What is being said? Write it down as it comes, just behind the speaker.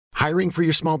Hiring for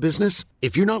your small business?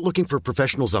 If you're not looking for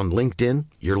professionals on LinkedIn,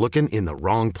 you're looking in the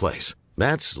wrong place.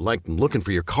 That's like looking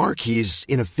for your car keys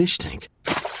in a fish tank.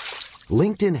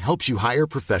 LinkedIn helps you hire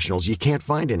professionals you can't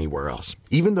find anywhere else,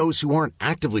 even those who aren't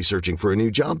actively searching for a new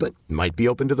job but might be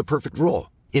open to the perfect role.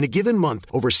 In a given month,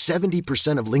 over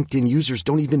 70% of LinkedIn users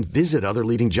don't even visit other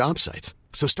leading job sites.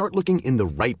 So start looking in the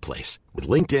right place. With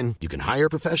LinkedIn, you can hire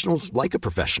professionals like a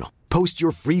professional. Post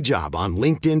your free job on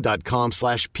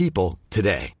linkedin.com/people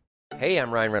today. Hey,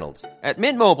 I'm Ryan Reynolds. At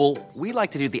Mint Mobile, we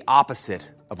like to do the opposite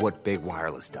of what Big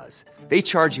Wireless does. They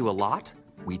charge you a lot,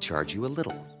 we charge you a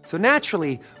little. So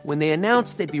naturally, when they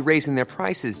announced they'd be raising their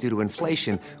prices due to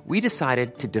inflation, we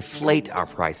decided to deflate our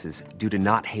prices due to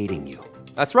not hating you.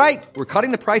 That's right. We're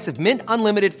cutting the price of Mint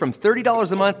Unlimited from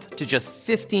 $30 a month to just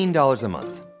 $15 a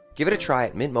month. Give it a try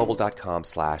at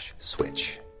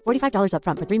mintmobile.com/switch. $45 up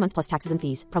front for 3 months plus taxes and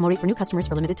fees. Promo rate for new customers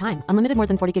for limited time. Unlimited more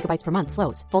than 40 gigabytes per month.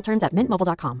 Slows full terms at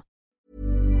mintmobile.com.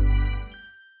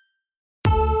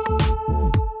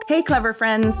 Hey, clever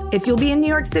friends. If you'll be in New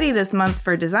York City this month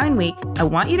for Design Week, I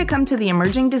want you to come to the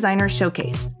Emerging Designer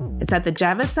Showcase. It's at the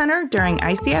Javits Center during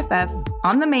ICFF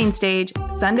on the main stage,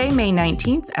 Sunday, May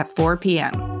 19th at 4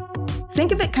 p.m.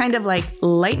 Think of it kind of like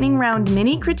lightning round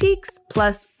mini critiques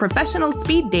plus professional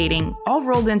speed dating all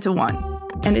rolled into one.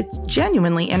 And it's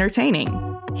genuinely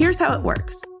entertaining. Here's how it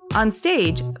works. On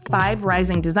stage, 5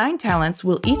 rising design talents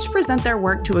will each present their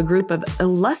work to a group of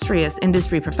illustrious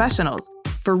industry professionals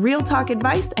for real talk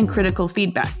advice and critical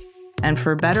feedback. And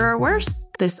for better or worse,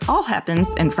 this all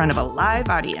happens in front of a live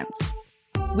audience.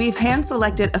 We've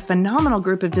hand-selected a phenomenal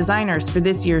group of designers for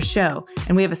this year's show,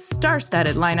 and we have a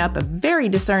star-studded lineup of very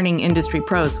discerning industry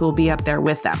pros who will be up there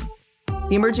with them.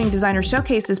 The Emerging Designer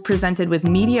Showcase is presented with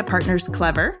media partners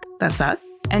Clever, that's us,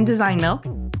 and Design Milk,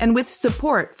 and with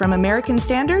support from American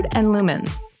Standard and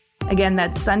Lumens. Again,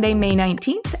 that's Sunday, May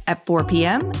 19th at 4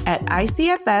 p.m. at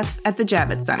ICFF at the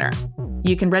Javits Center.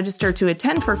 You can register to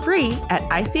attend for free at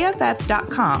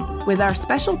icff.com with our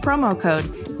special promo code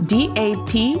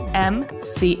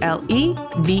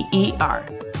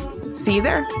DAPMCLEVER. See you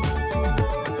there.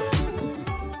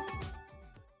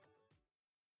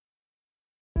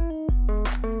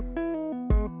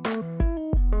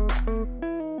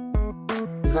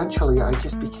 Eventually, I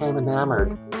just became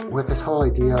enamored with this whole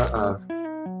idea of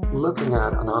looking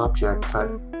at an object, but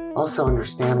also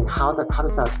understanding how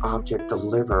does that object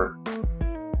deliver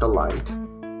the light,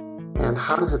 and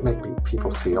how does it make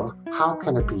people feel? How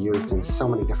can it be used in so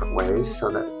many different ways so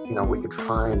that we could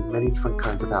find many different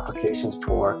kinds of applications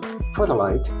for the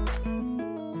light?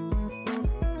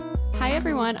 Hi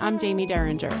everyone, I'm Jamie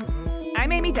Derringer.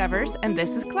 I'm Amy Devers, and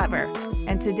this is Clever.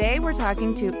 And today we're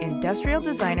talking to industrial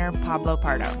designer Pablo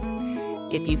Pardo.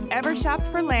 If you've ever shopped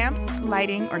for lamps,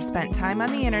 lighting, or spent time on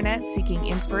the internet seeking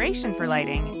inspiration for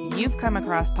lighting, you've come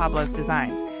across Pablo's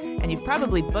designs. And you've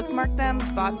probably bookmarked them,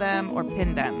 bought them, or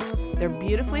pinned them. They're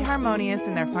beautifully harmonious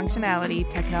in their functionality,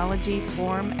 technology,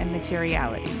 form, and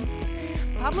materiality.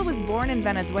 Pablo was born in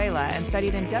Venezuela and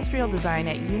studied industrial design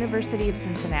at University of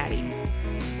Cincinnati.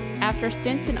 After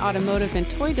stints in automotive and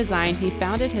toy design, he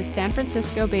founded his San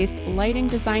Francisco-based lighting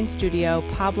design studio,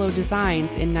 Pablo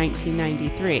Designs, in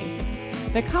 1993.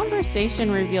 The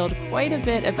conversation revealed quite a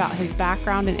bit about his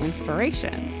background and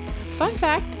inspiration. Fun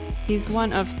fact, he's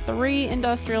one of 3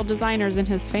 industrial designers in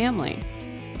his family.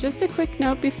 Just a quick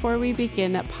note before we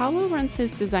begin that Pablo runs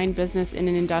his design business in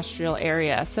an industrial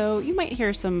area, so you might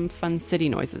hear some fun city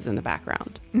noises in the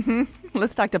background.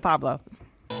 Let's talk to Pablo.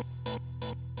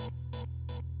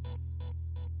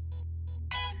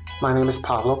 My name is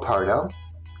Pablo Pardo,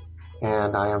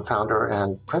 and I am founder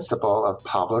and principal of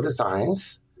Pablo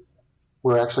Designs.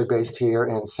 We're actually based here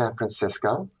in San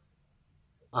Francisco.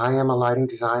 I am a lighting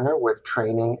designer with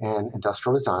training in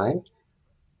industrial design,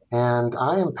 and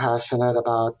I am passionate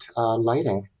about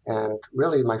lighting. And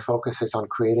really, my focus is on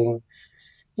creating,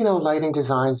 lighting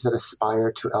designs that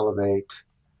aspire to elevate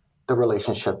the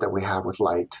relationship that we have with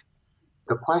light.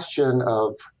 The question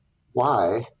of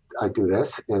why I do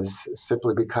this is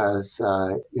simply because,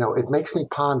 it makes me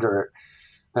ponder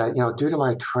that, due to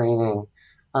my training,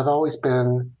 I've always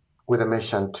been with a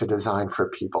mission to design for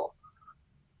people.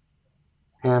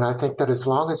 And I think that as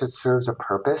long as it serves a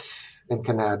purpose and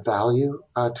can add value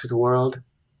to the world,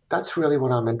 that's really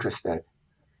what I'm interested.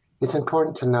 It's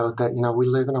important to note that, we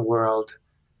live in a world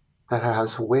that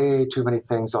has way too many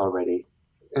things already.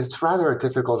 It's rather a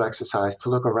difficult exercise to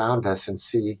look around us and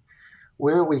see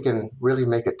where we can really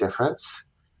make a difference.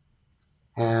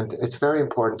 And it's very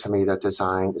important to me that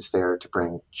design is there to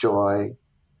bring joy,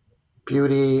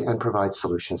 beauty, and provide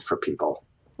solutions for people.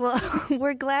 Well,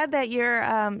 we're glad that you're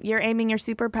aiming your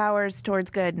superpowers towards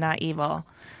good, not evil.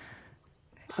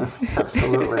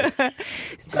 Absolutely.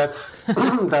 That's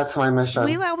my mission.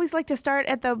 We always like to start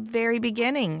at the very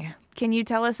beginning. Can you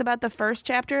tell us about the first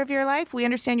chapter of your life? We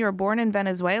understand you were born in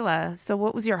Venezuela. So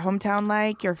what was your hometown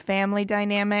like, your family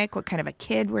dynamic? What kind of a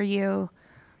kid were you?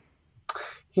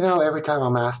 Every time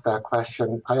I'm asked that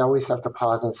question, I always have to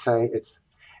pause and say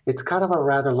it's kind of a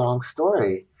rather long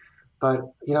story. But,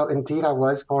 indeed, I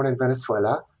was born in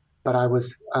Venezuela, but I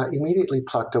was immediately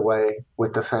plucked away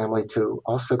with the family to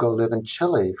also go live in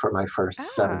Chile for my first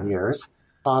 7 years,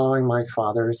 following my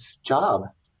father's job.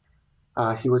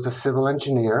 He was a civil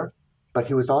engineer, but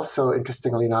he was also,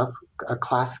 interestingly enough, a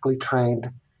classically trained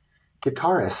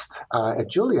guitarist at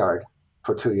Juilliard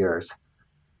for 2 years.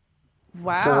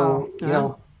 Wow.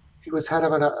 So, he was head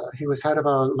of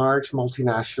a large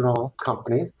multinational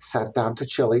company sent down to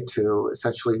Chile to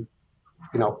essentially,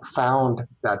 found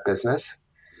that business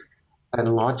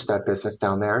and launched that business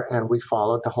down there. And we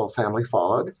followed, the whole family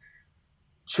followed.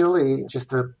 Chile, just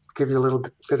to give you a little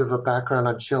bit of a background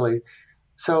on Chile.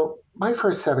 So my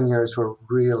first 7 years were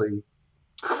really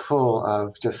full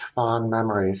of just fond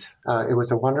memories. It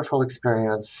was a wonderful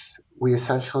experience. We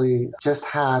essentially just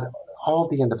had all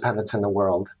the independence in the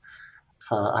world.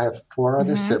 I have 4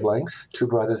 other siblings, 2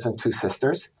 brothers and 2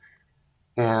 sisters.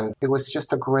 And it was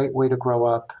just a great way to grow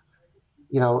up,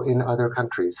 in other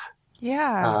countries.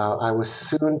 Yeah. I was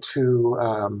soon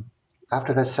to,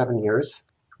 after that 7 years,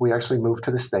 we actually moved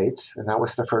to the States. And that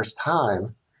was the first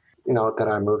time, that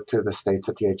I moved to the States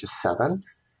at the age of 7.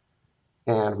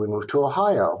 And we moved to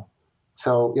Ohio.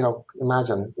 So,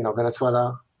 imagine,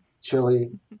 Venezuela,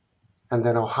 Chile, and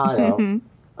then Ohio.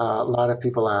 A lot of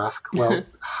people ask, well,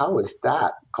 how is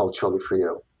that culturally for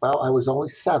you? Well, I was only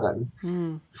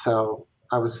 7, so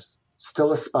I was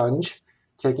still a sponge,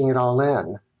 taking it all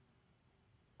in.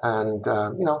 And,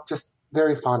 just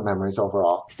very fond memories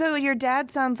overall. So your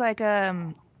dad sounds like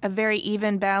a very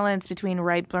even balance between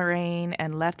right brain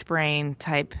and left brain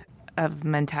type of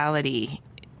mentality.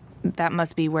 That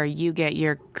must be where you get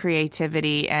your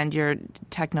creativity and your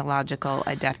technological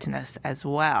adeptness as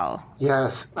well.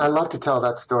 Yes, I love to tell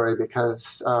that story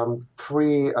because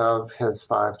 3 of his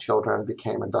 5 children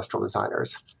became industrial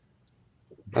designers.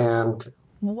 And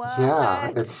what?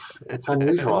 Yeah, it's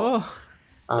unusual.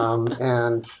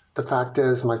 And the fact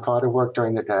is, my father worked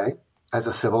during the day as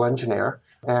a civil engineer,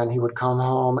 and he would come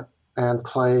home and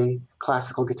play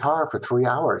classical guitar for 3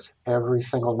 hours every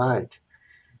single night.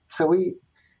 So we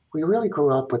really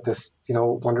grew up with this,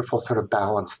 wonderful sort of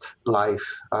balanced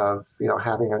life of,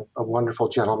 having a wonderful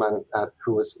gentleman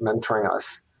who was mentoring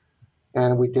us.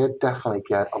 And we did definitely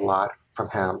get a lot from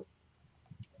him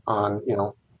on,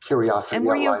 curiosity. And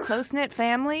were you life. A close-knit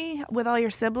family with all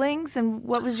your siblings? And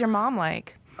what was your mom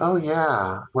like? Oh,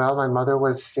 yeah. Well, my mother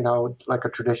was, like a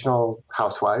traditional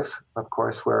housewife. Of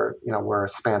course, we're a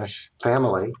Spanish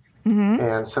family.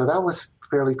 And so that was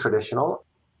fairly traditional.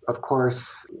 Of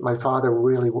course, my father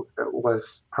really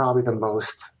was probably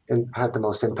had the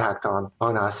most impact on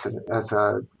us, and as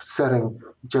a setting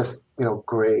just,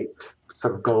 great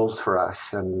sort of goals for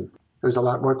us. And there's a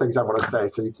lot more things I want to say,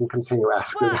 so you can continue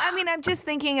asking. Well, I'm just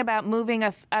thinking about moving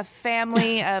a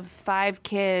family of 5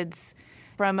 kids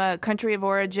from a country of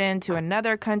origin to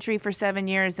another country for 7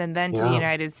 years and then to the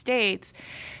United States,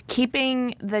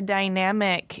 keeping the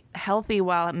dynamic healthy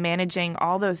while managing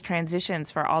all those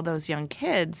transitions for all those young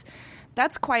kids.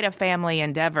 That's quite a family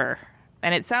endeavor.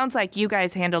 And it sounds like you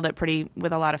guys handled it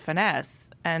with a lot of finesse.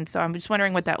 And so I'm just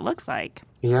wondering what that looks like.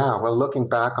 Yeah, well, looking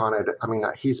back on it,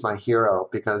 he's my hero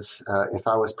because if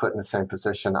I was put in the same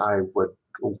position, I would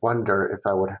wonder if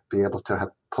I would be able to have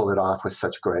pulled it off with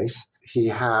such grace. He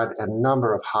had a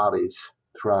number of hobbies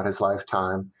throughout his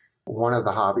lifetime. One of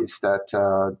the hobbies that,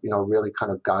 really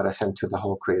kind of got us into the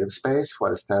whole creative space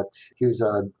was that he was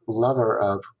a lover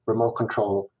of remote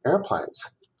control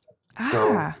airplanes.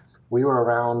 So we were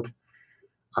around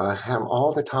him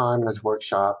all the time in his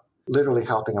workshop, literally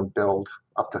helping him build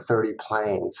up to 30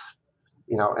 planes,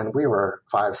 and we were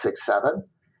 5, 6, 7.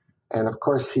 And of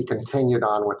course, he continued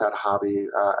on with that hobby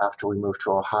after we moved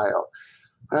to Ohio.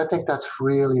 But I think that's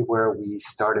really where we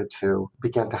started to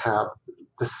begin to have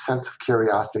this sense of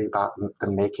curiosity about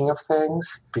the making of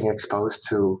things, being exposed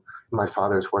to my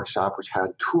father's workshop, which had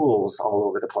tools all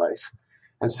over the place.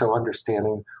 And so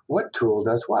understanding what tool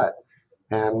does what.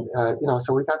 And,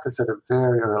 so we got this at a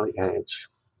very early age.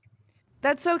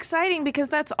 That's so exciting because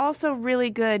that's also really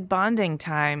good bonding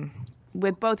time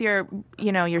with both your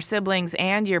siblings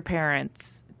and your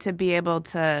parents to be able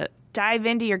to dive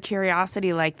into your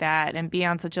curiosity like that and be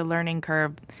on such a learning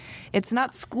curve. It's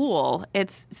not school.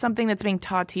 It's something that's being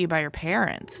taught to you by your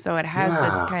parents. So it has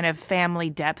this kind of family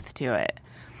depth to it.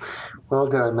 Well,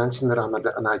 did I mention that I'm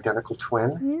an identical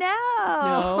twin?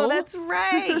 No, that's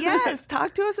right. Yes.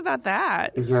 Talk to us about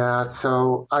that. Yeah,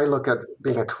 so I look at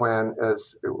being a twin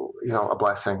as, a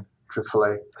blessing,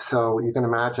 truthfully. So you can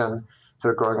imagine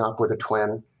sort of growing up with a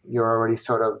twin, you're already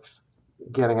sort of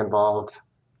getting involved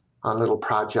on little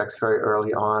projects very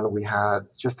early on. We had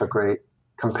just a great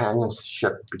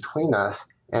companionship between us,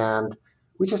 and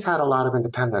we just had a lot of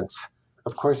independence.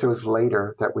 Of course, it was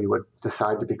later that we would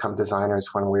decide to become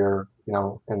designers when we were,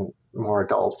 in more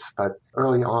adults. But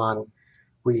early on,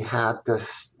 we had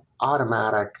this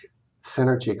automatic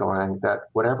synergy going that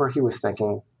whatever he was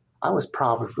thinking, I was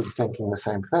probably thinking the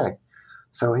same thing.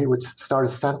 So he would start a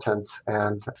sentence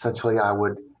and essentially I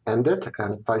would end it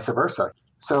and vice versa.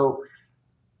 So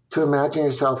to imagine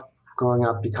yourself growing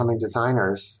up becoming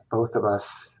designers, both of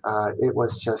us, it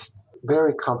was just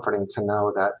very comforting to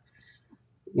know that,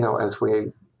 as we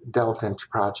delved into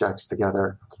projects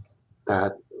together,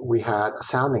 that we had a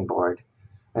sounding board,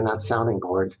 and that sounding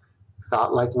board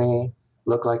thought like me,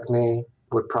 looked like me,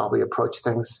 would probably approach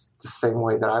things the same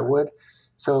way that I would.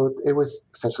 So it was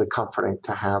essentially comforting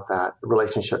to have that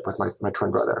relationship with my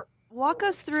twin brother. Walk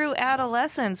us through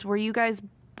adolescence. Were you guys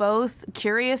both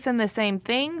curious in the same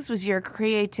things? Was your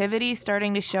creativity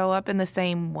starting to show up in the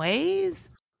same ways?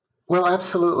 Well,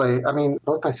 absolutely. I mean,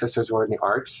 both my sisters were in the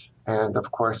arts. And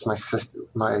of course, my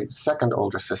second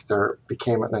older sister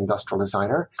became an industrial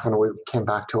designer when we came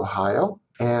back to Ohio.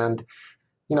 And,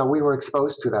 we were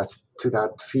exposed to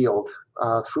that field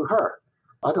through her.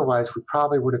 Otherwise, we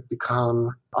probably would have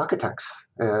become architects.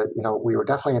 We were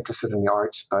definitely interested in the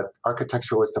arts, but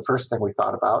architecture was the first thing we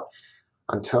thought about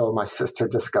until my sister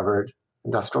discovered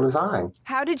industrial design.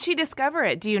 How did she discover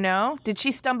it? Do you know? Did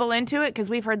she stumble into it? Because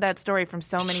we've heard that story from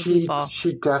so many people.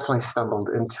 She definitely stumbled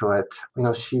into it.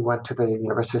 She went to the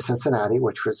University of Cincinnati,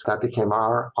 that became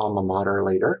our alma mater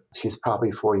later. She's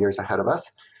probably 4 years ahead of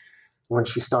us. When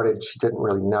she started, she didn't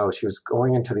really know. She was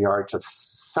going into the arts of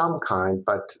some kind,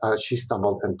 but she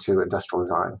stumbled into industrial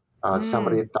design.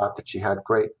 Somebody thought that she had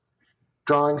great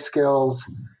drawing skills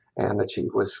and that she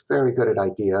was very good at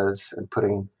ideas and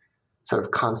putting sort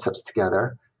of concepts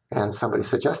together. And somebody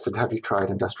suggested, have you tried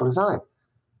industrial design?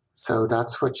 So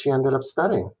that's what she ended up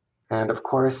studying. And of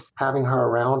course, having her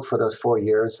around for those 4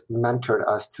 years mentored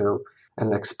us to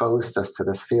and exposed us to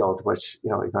this field, which,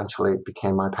 eventually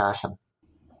became my passion.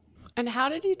 And how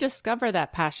did you discover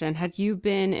that passion? Had you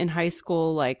been in high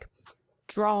school, like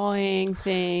drawing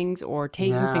things or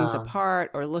taking things apart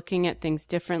or looking at things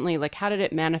differently? Like, how did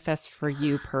it manifest for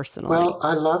you personally? Well,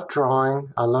 I loved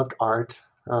drawing. I loved art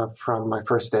from my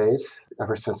first days,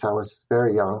 ever since I was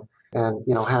very young. And,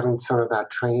 having sort of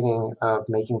that training of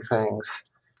making things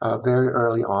very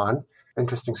early on.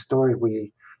 Interesting story.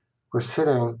 We were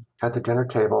sitting at the dinner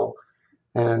table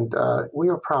and we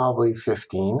were probably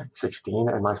 15, 16,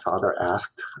 and my father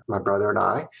asked my brother and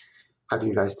I, have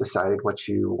you guys decided what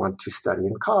you want to study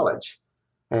in college?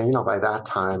 And, by that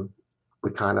time,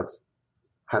 we kind of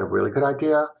had a really good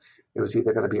idea. It was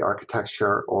either going to be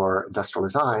architecture or industrial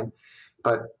design.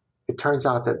 But it turns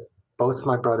out that both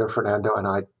my brother Fernando and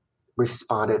I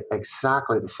responded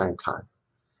exactly the same time.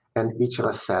 And each of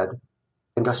us said,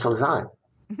 industrial design.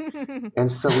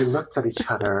 And so we looked at each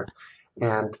other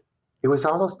and it was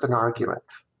almost an argument,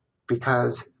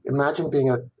 because imagine being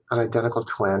an identical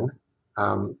twin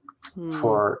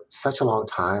for such a long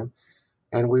time,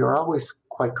 and we were always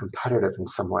quite competitive in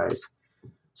some ways.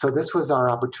 So this was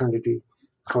our opportunity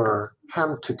for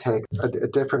him to take a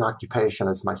different occupation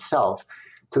as myself,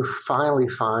 to finally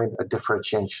find a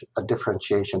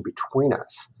differentiation between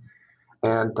us.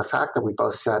 And the fact that we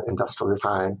both said industrial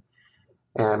design,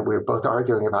 and we were both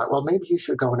arguing about, well, maybe you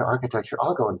should go into architecture.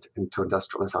 I'll go into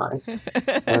industrial design.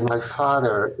 And my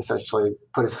father essentially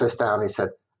put his fist down. And he said,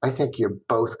 I think you're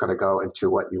both going to go into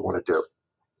what you want to do.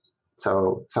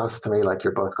 So it sounds to me like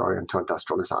you're both going into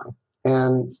industrial design.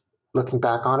 And looking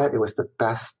back on it, it was the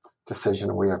best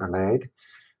decision we ever made,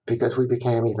 because we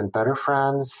became even better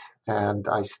friends. And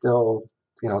I still,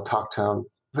 talk to him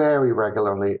very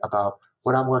regularly about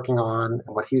what I'm working on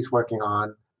and what he's working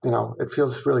on. It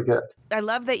feels really good. I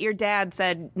love that your dad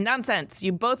said, nonsense,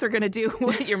 you both are going to do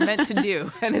what you're meant to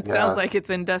do. And it sounds like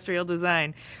it's industrial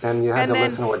design. And you had to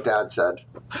listen to what Dad said.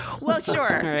 Well, sure.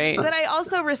 Right. But I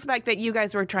also respect that you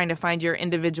guys were trying to find your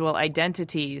individual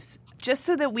identities, just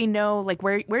so that we know, like,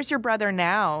 where's your brother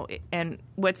now and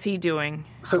what's he doing?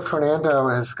 So Fernando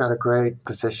has got a great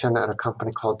position at a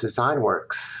company called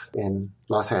DesignWorks in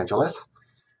Los Angeles.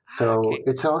 So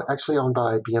It's actually owned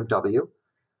by BMW.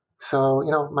 So,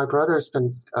 my brother's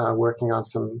been working on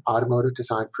some automotive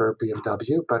design for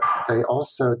BMW, but they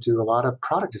also do a lot of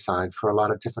product design for a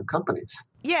lot of different companies.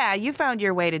 Yeah, you found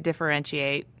your way to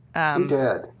differentiate. We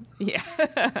did.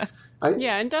 Yeah.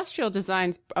 Yeah, industrial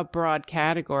design's a broad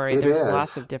category. It There's is.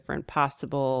 lots of different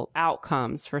possible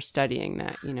outcomes for studying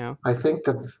that, I think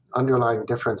the underlying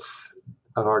difference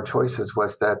of our choices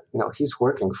was that, he's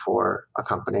working for a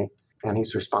company and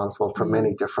he's responsible for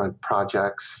many different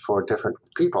projects for different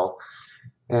people.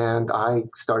 And I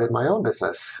started my own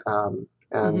business.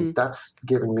 And that's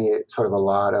given me sort of a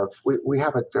lot of, we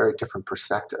have a very different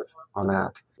perspective on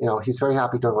that. He's very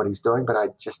happy doing what he's doing, but I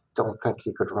just don't think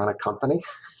he could run a company.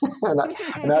 and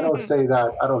I don't say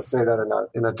that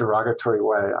in a derogatory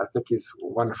way. I think he's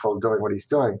wonderful doing what he's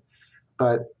doing.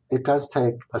 But it does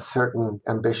take a certain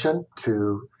ambition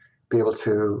to be able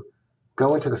to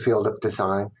go into the field of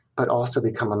design, but also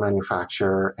become a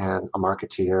manufacturer and a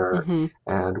marketeer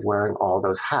and wearing all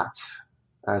those hats.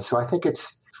 So I think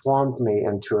it's formed me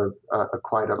into a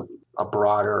quite a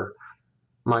broader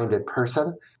minded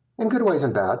person in good ways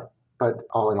and bad, but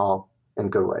all in all, in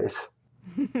good ways.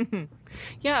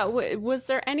 Yeah. Was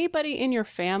there anybody in your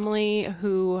family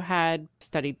who had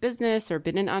studied business or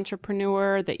been an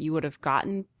entrepreneur that you would have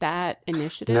gotten that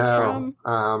initiative from?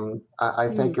 No. I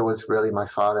think it was really my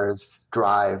father's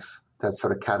drive that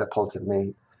sort of catapulted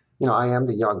me. I am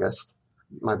the youngest.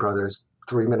 My brother's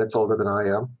 3 minutes older than I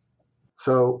am.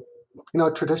 So,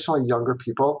 traditionally younger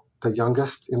people, the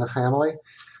youngest in the family,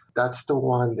 that's the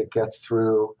one that gets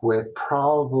through with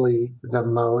probably the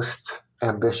most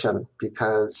ambition,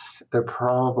 because they're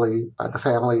probably the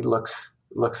family looks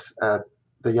at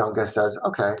the youngest as,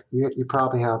 okay, you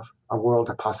probably have a world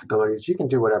of possibilities. You can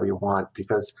do whatever you want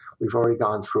because we've already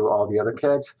gone through all the other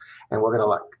kids, and we're going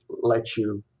to let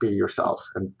you be yourself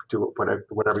and do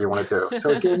whatever you want to do.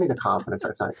 So it gave me the confidence,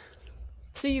 I think.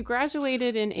 So you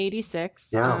graduated in 86,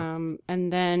 yeah.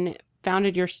 And then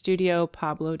founded your studio,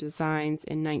 Pablo Designs,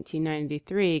 in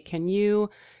 1993. Can you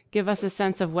give us a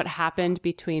sense of what happened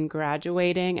between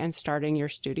graduating and starting your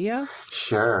studio?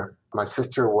 Sure. My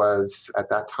sister was, at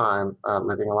that time,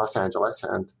 living in Los Angeles,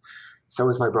 and so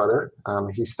was my brother.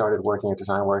 He started working at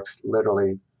Design Works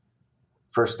literally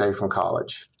first day from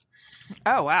college.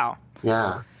 Oh, wow.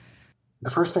 Yeah.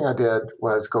 The first thing I did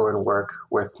was go and work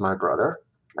with my brother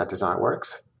at Design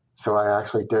Works. So I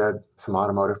actually did some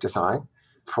automotive design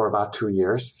for about 2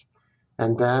 years.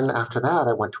 And then after that,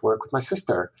 I went to work with my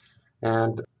sister.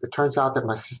 And it turns out that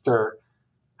my sister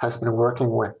has been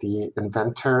working with the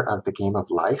inventor of the game of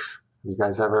life. Have you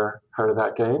guys ever heard of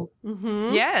that game?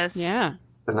 Mm-hmm. Yes. Yeah.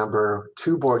 The number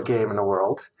 2 board game in the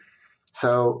world.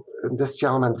 So this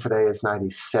gentleman today is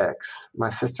 96. My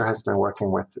sister has been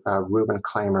working with Ruben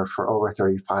Klamer for over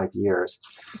 35 years.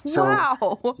 So,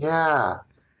 wow. Yeah.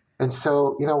 And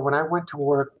so, when I went to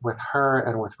work with her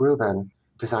and with Ruben,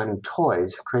 designing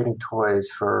toys, creating toys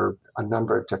for a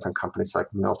number of different companies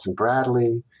like Milton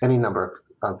Bradley, any number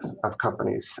of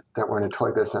companies that were in the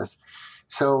toy business.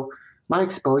 So my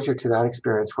exposure to that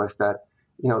experience was that,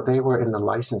 they were in the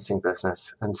licensing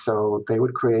business. And so they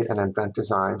would create and invent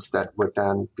designs that would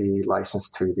then be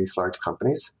licensed to these large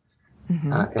companies.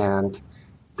 And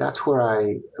that's where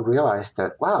I realized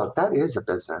that, wow, that is a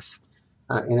business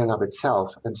in and of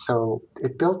itself. And so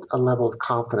it built a level of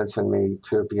confidence in me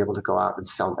to be able to go out and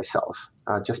sell myself,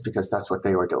 just because that's what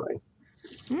they were doing.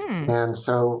 And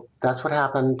so that's what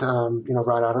happened,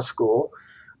 right out of school.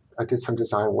 I did some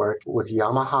design work with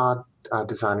Yamaha,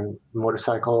 designing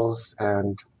motorcycles,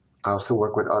 and I also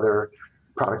worked with other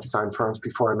product design firms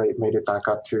before I made it back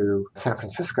up to San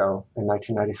Francisco in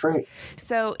 1993.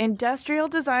 So industrial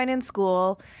design in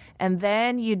school, and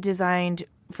then you designed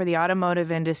for the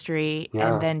automotive industry,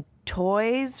 and then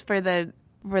toys for the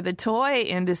toy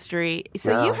industry.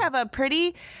 So you have a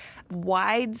pretty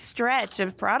wide stretch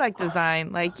of product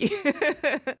design.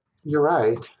 You're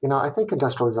right. I think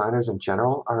industrial designers in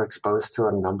general are exposed to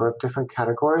a number of different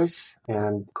categories.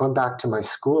 And going back to my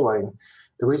schooling,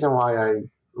 the reason why I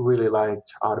really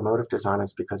liked automotive design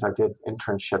is because I did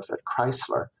internships at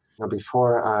Chrysler.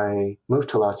 Before I moved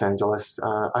to Los Angeles,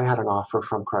 I had an offer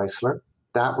from Chrysler.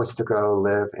 That was to go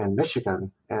live in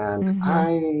Michigan. And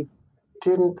I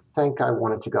didn't think I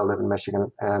wanted to go live in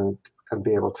Michigan and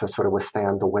be able to sort of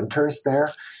withstand the winters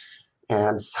there.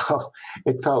 And so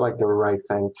it felt like the right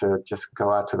thing to just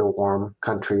go out to the warm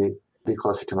country, be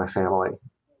closer to my family.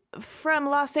 From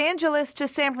Los Angeles to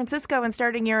San Francisco and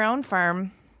starting your own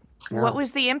firm, what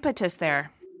was the impetus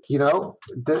there?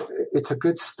 It's a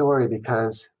good story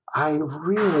because I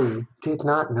really did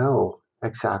not know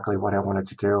exactly what I wanted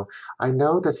to do. I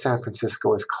know that San Francisco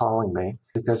was calling me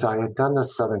because I had done the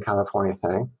Southern California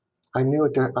thing. I knew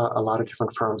a lot of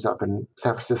different firms up in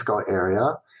San Francisco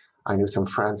area. I knew some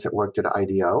friends that worked at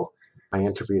IDEO. I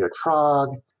interviewed at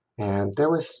Frog. And there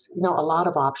was, a lot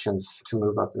of options to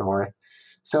move up north.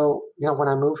 So, when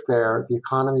I moved there, the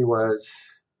economy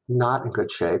was not in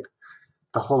good shape.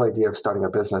 The whole idea of starting a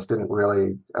business didn't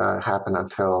really happen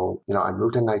until, I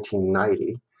moved in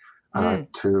 1990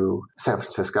 to San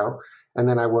Francisco. And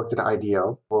then I worked at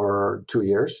IDEO for 2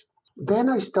 years. Then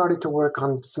I started to work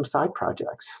on some side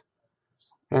projects.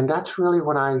 And that's really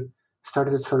when I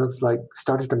started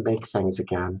to make things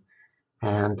again.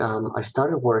 And I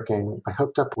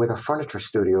hooked up with a furniture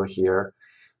studio here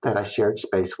that I shared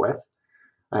space with.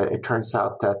 It turns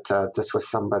out that this was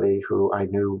somebody who I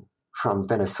knew from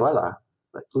Venezuela,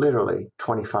 literally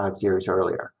 25 years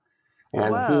earlier.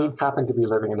 And he happened to be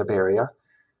living in the Bay Area,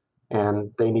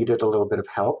 and they needed a little bit of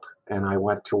help. And I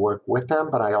went to work with them,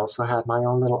 but I also had my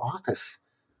own little office.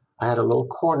 I had a little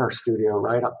corner studio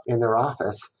right up in their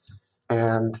office.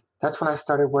 And that's when I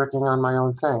started working on my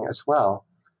own thing as well.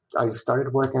 I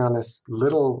started working on this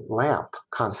little lamp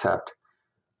concept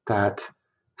that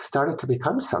started to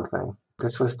become something.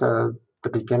 This was the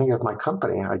beginning of my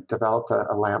company. I developed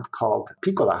a lamp called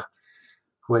Piccola,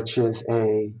 which is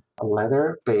a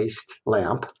leather-based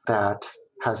lamp that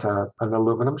has an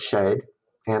aluminum shade.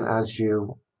 And as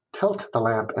you tilt the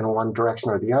lamp in one direction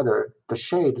or the other, the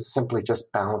shade simply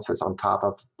just balances on top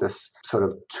of this sort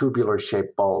of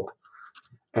tubular-shaped bulb.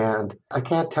 And I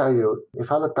can't tell you,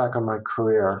 if I look back on my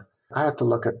career, I have to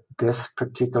look at this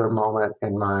particular moment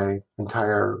in my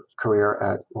entire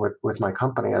career with my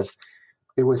company as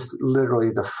it was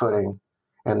literally the footing,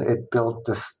 and it built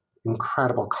this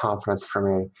incredible confidence for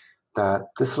me that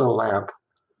this little lamp,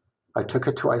 I took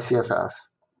it to ICFF.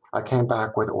 I came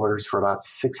back with orders for about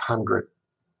 600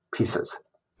 pieces.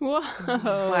 Whoa.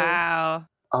 Wow.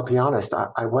 I'll be honest,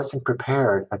 I wasn't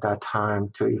prepared at that time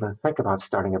to even think about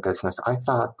starting a business. I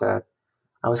thought that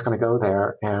I was going to go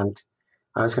there and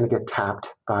I was going to get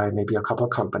tapped by maybe a couple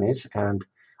of companies, and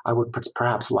I would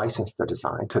perhaps license the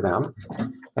design to them,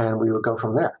 and we would go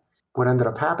from there. What ended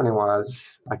up happening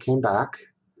was I came back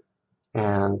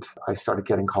and I started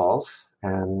getting calls,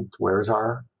 and where's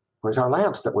our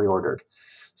lamps that we ordered?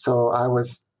 So I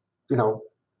was,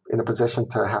 in a position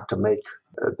to have to make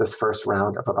this first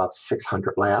round of about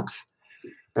 600 lamps.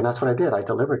 And that's what I did. I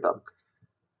delivered them.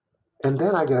 And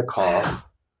then I get a call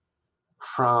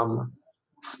from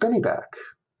Spinnyback.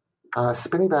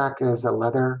 Spinnyback is a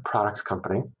leather products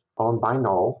company owned by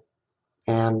Knoll.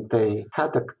 And they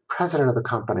had the president of the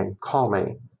company call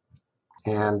me.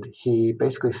 And he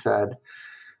basically said,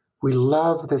 "We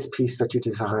love this piece that you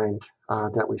designed,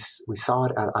 that we saw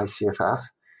it at ICFF.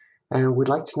 And we'd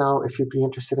like to know if you'd be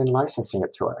interested in licensing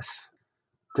it to us.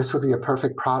 This would be a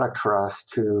perfect product for us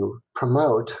to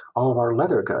promote all of our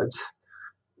leather goods."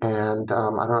 And I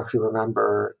don't know if you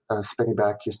remember,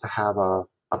 Spinnyback used to have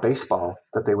a baseball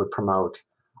that they would promote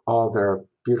all their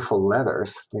beautiful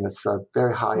leathers. It's a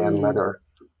very high-end leather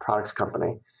products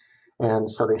company. And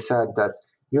so they said that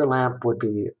your lamp would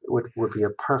be a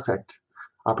perfect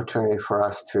opportunity for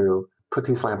us to put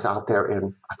these lamps out there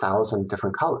in 1,000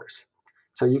 different colors.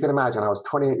 So you can imagine, I was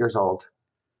 28 years old.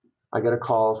 I get a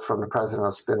call from the president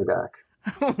of Spinnyback.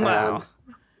 Wow. And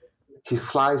he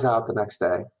flies out the next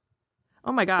day.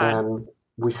 Oh, my God. And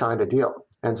we signed a deal.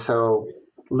 And so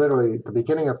literally the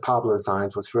beginning of Pablo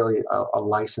Designs was really a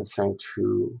licensing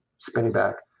to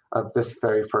Spinnyback of this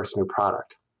very first new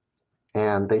product.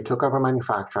 And they took over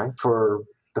manufacturing for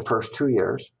the first 2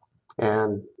 years.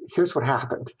 And here's what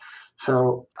happened.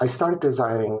 So I started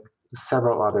designing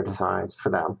several other designs for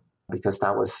them because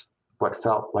that was what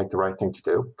felt like the right thing to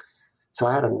do. So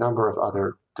I had a number of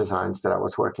other designs that I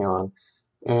was working on.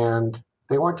 And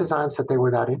they weren't designs that they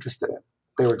were that interested in.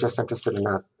 They were just interested in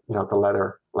that, the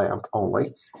leather lamp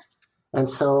only. And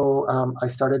so I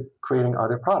started creating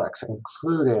other products,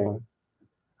 including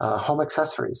home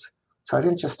accessories. So I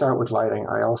didn't just start with lighting.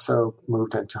 I also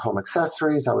moved into home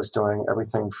accessories. I was doing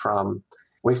everything from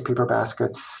waste paper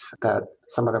baskets that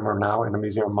some of them are now in the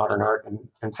Museum of Modern Art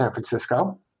in San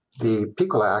Francisco. The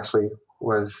Piccola actually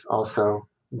was also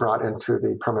brought into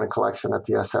the permanent collection at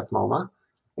the SF MoMA.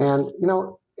 And,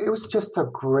 it was just a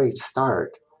great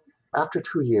start. After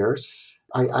 2 years,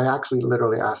 I actually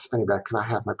literally asked Spinnyback, can I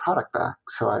have my product back?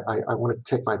 So I wanted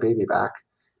to take my baby back,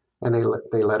 and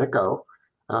they let it go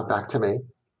back to me.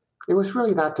 It was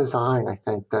really that design, I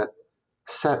think, that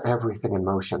set everything in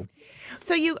motion.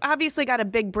 So you obviously got a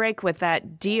big break with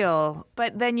that deal,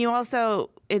 but then you also,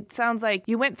 it sounds like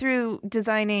you went through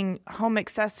designing home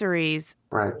accessories.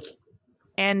 Right.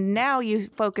 And now you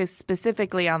focus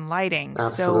specifically on lighting.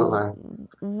 Absolutely. So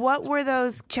what were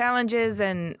those challenges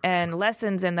and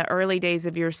lessons in the early days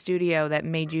of your studio that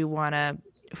made you want to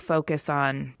focus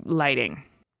on lighting?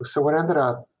 So what ended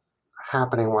up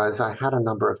happening was I had a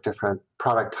number of different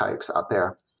product types out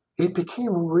there. It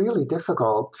became really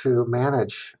difficult to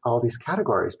manage all these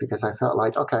categories because I felt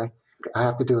like, okay, I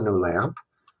have to do a new lamp.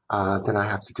 Then I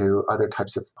have to do other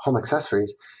types of home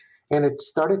accessories. And it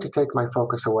started to take my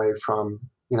focus away from,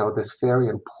 this very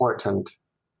important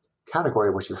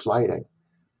category, which is lighting.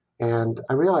 And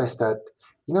I realized that,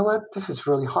 you know what, this is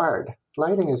really hard.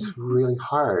 Lighting is really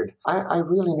hard. I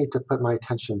really need to put my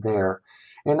attention there.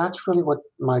 And that's really what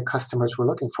my customers were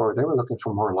looking for. They were looking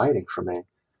for more lighting from me.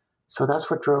 So that's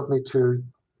what drove me to,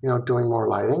 doing more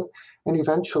lighting. And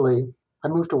eventually I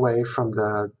moved away from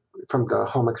the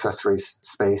home accessories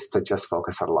space to just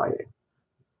focus on lighting.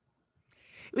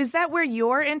 Was that where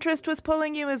your interest was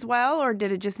pulling you as well, or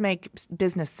did it just make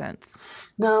business sense?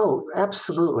 No,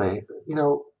 absolutely.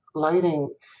 Lighting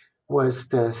was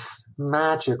this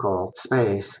magical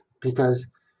space because,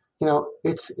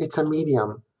 it's a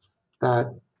medium that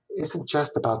isn't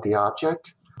just about the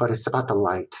object, but it's about the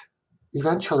light.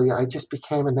 Eventually, I just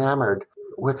became enamored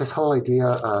with this whole idea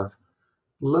of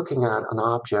looking at an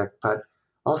object, but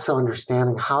also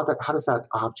understanding how does that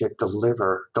object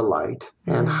deliver the light,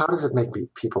 and how does it make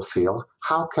people feel?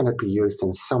 How can it be used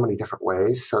in so many different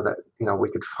ways so that we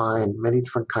could find many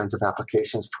different kinds of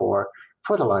applications for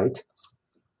the light?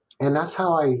 And that's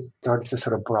how I started to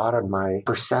sort of broaden my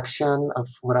perception of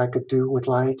what I could do with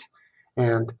light.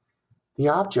 And the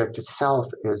object itself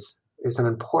is an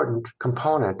important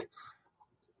component,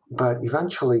 but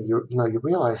eventually you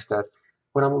realize that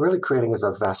what I'm really creating is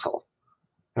a vessel.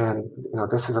 And,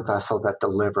 this is a vessel that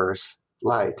delivers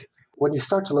light. When you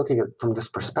start to look at it from this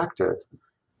perspective,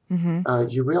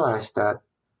 you realize that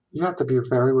you have to be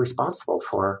very responsible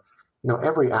for,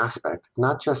 every aspect,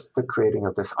 not just the creating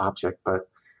of this object, but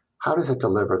how does it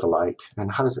deliver the light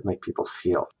and how does it make people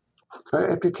feel? So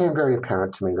it became very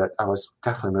apparent to me that I was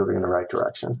definitely moving in the right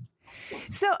direction.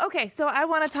 So I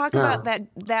want to talk about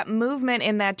that movement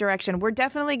in that direction. We're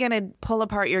definitely going to pull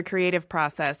apart your creative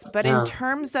process. But in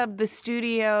terms of the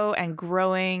studio and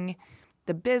growing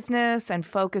the business and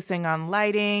focusing on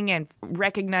lighting and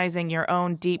recognizing your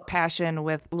own deep passion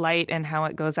with light and how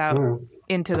it goes out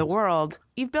into the world,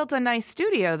 you've built a nice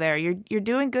studio there. You're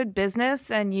doing good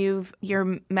business and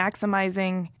you're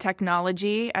maximizing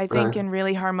technology, I think, in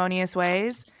really harmonious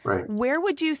ways. Right. Where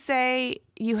would you say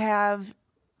you have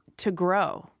to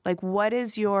grow? Like, what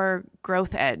is your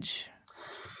growth edge?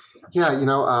 Yeah,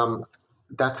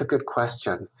 that's a good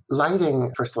question.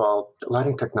 Lighting, first of all,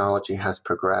 lighting technology has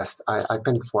progressed. I've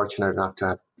been fortunate enough to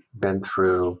have been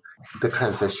through the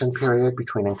transition period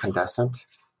between incandescent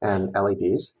and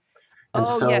LEDs. And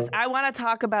yes, I want to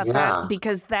talk about that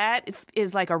because that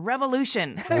is like a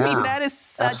revolution. I mean, that is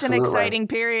such an exciting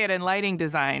period in lighting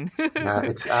design. Yeah,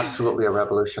 it's absolutely a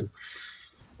revolution.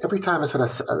 Every time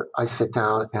I sit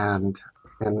down and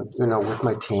with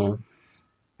my team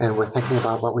and we're thinking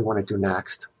about what we want to do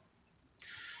next.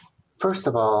 First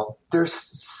of all, there's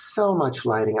so much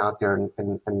lighting out there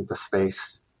in the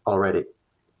space already.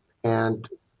 And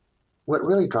what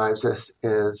really drives us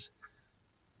is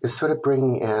sort of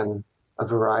bringing in a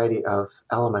variety of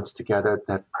elements together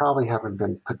that probably haven't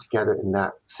been put together in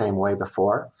that same way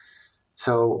before.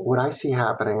 So what I see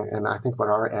happening, and I think what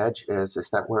our edge is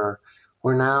that we're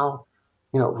now,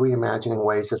 reimagining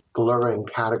ways of blurring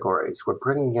categories. We're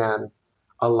bringing in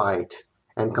a light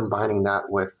and combining that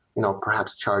with,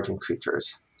 perhaps charging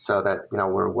features so that,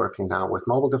 we're working now with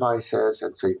mobile devices.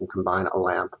 And so you can combine a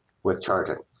lamp with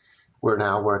charging. We're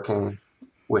now working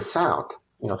with sound.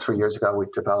 3 years ago, we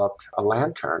developed a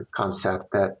lantern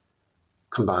concept that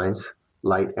combines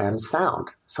light and sound.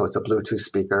 So it's a Bluetooth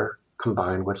speaker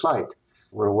combined with light.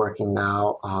 We're working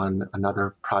now on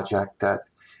another project that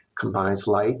combines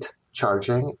light,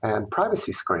 charging, and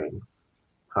privacy screen.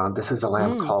 This is a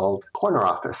lamp called Corner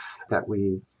Office that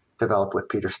we developed with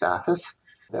Peter Stathis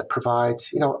that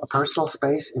provides, a personal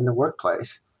space in the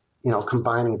workplace,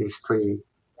 combining these three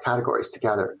categories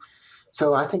together.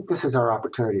 So I think this is our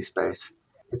opportunity space.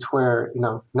 It's where,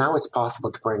 now it's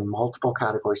possible to bring multiple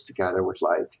categories together with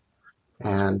light.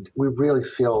 And we really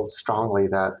feel strongly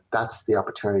that that's the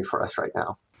opportunity for us right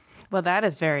now. Well, that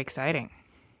is very exciting.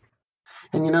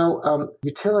 And,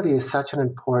 utility is such an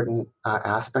important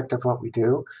aspect of what we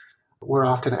do. We're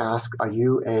often asked, are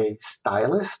you a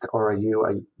stylist or are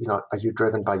you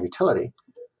driven by utility?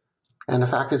 And the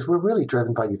fact is we're really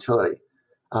driven by utility,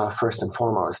 first and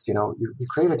foremost. You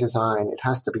create a design, it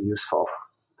has to be useful.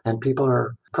 And people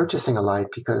are purchasing a light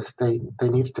because they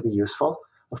need it to be useful.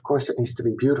 Of course, it needs to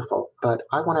be beautiful, but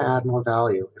I want to add more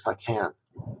value if I can.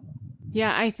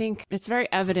 Yeah, I think it's very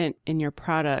evident in your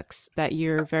products that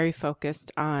you're very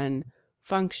focused on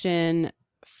function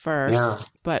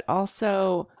first, but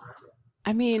also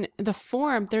I mean, the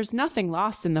form, there's nothing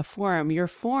lost in the form. Your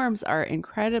forms are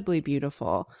incredibly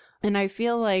beautiful. And I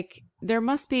feel like there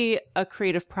must be a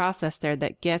creative process there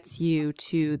that gets you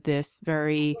to this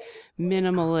very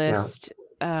minimalist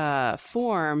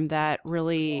form that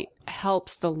really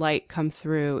helps the light come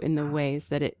through in the ways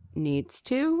that it needs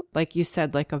to. Like you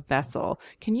said, like a vessel.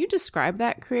 Can you describe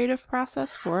that creative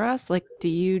process for us? Like, do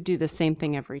you do the same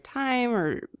thing every time,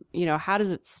 or, how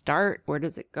does it start? Where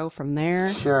does it go from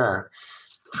there? Sure.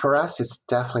 For us, it's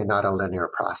definitely not a linear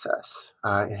process.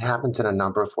 It happens in a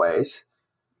number of ways.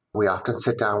 We often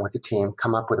sit down with the team,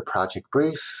 come up with a project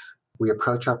brief. We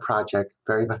approach our project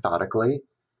very methodically,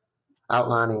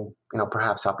 outlining,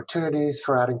 perhaps opportunities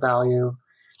for adding value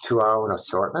to our own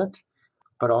assortment,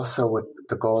 but also with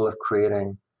the goal of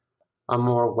creating a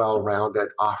more well-rounded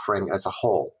offering as a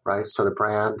whole, right? So the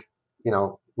brand,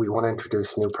 we want to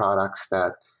introduce new products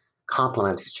that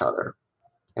complement each other,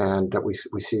 and that we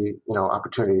see,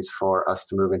 opportunities for us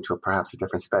to move into perhaps a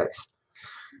different space.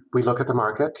 We look at the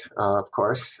market, of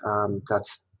course.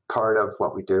 That's part of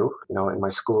what we do. In my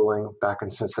schooling back in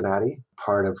Cincinnati,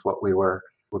 part of what we were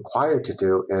required to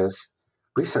do is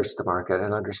research the market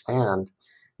and understand,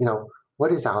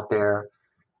 what is out there,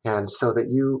 and so that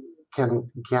you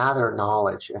can gather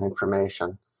knowledge and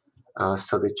information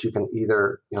so that you can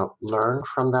either, learn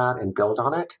from that and build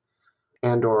on it,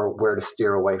 and or where to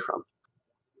steer away from.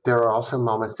 There are also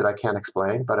moments that I can't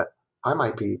explain, but I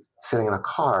might be sitting in a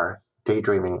car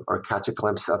daydreaming or catch a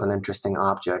glimpse of an interesting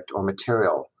object or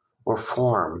material or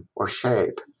form or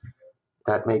shape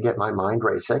that may get my mind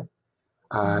racing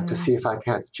to see if I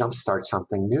can't jumpstart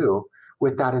something new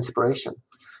with that inspiration.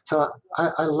 So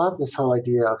I love this whole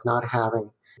idea of not having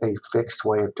a fixed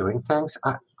way of doing things.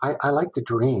 I like the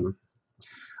dream.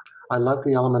 I love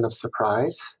the element of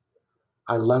surprise.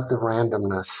 I love the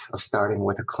randomness of starting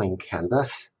with a clean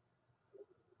canvas,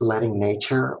 letting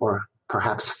nature or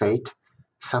perhaps fate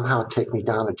somehow take me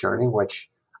down a journey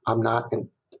which I'm not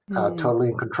totally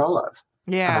in control of.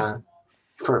 Yeah.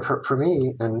 For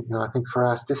me, and I think for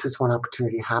us, this is when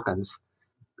opportunity happens.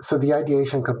 So the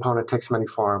ideation component takes many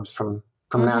forms, from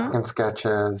napkin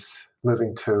sketches,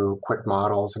 moving to quick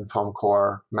models and foam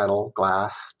core, metal,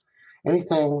 glass,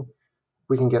 anything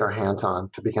we can get our hands on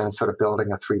to begin sort of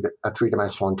building a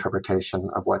three-dimensional interpretation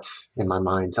of what's in my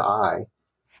mind's eye.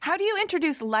 How do you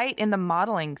introduce light in the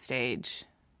modeling stage?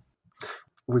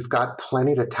 We've got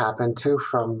plenty to tap into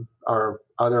from our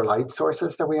other light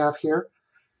sources that we have here.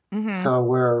 Mm-hmm.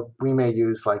 So we may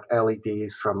use like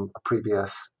LEDs from a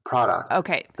previous product.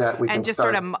 Okay. That we and can just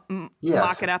start, sort of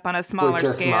mock it up on a smaller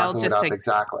scale.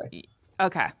 Exactly.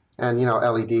 Okay. And,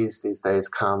 LEDs these days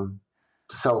come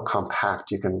so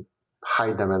compact, you can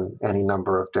hide them in any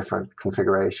number of different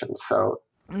configurations. So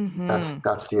that's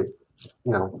the,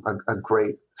 a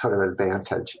great sort of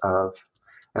advantage of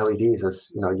LEDs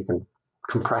is, you can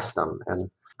compress them,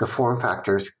 and the form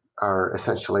factors are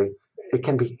essentially, it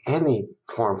can be any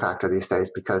form factor these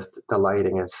days because the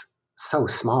lighting is so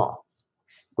small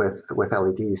with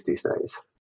LEDs these days.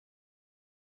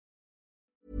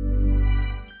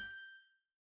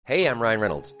 Hey, I'm Ryan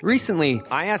Reynolds. Recently,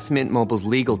 I asked Mint Mobile's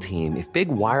legal team if big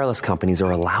wireless companies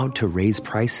are allowed to raise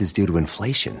prices due to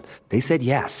inflation. They said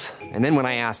yes. And then when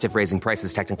I asked if raising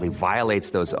prices technically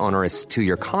violates those onerous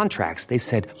 2-year contracts, they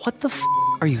said, "What the f***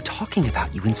 are you talking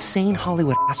about, you insane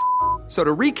Hollywood ass?" So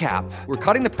to recap, we're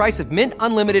cutting the price of Mint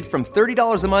Unlimited from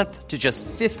 $30 a month to just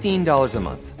 $15 a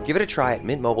month. Give it a try at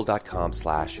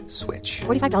mintmobile.com/switch.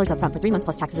 $45 up front for 3 months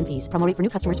plus taxes and fees. Promo rate for new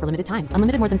customers for limited time.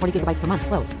 Unlimited more than 40 gigabytes per month.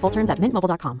 Slows full terms at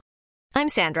mintmobile.com. I'm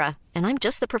Sandra, and I'm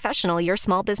just the professional your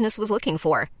small business was looking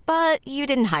for. But you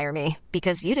didn't hire me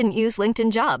because you didn't use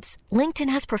LinkedIn Jobs. LinkedIn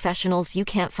has professionals you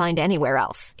can't find anywhere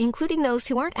else, including those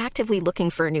who aren't actively looking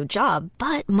for a new job,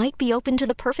 but might be open to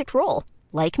the perfect role,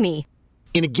 like me.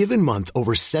 In a given month,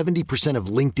 over 70% of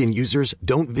LinkedIn users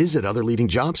don't visit other leading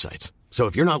job sites. So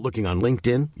if you're not looking on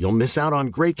LinkedIn, you'll miss out on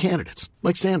great candidates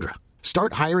like Sandra.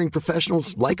 Start hiring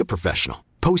professionals like a professional.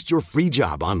 Post your free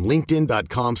job on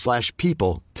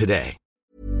linkedin.com/people today.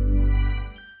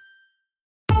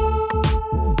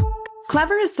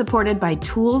 Clever is supported by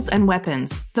Tools and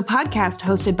Weapons, the podcast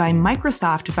hosted by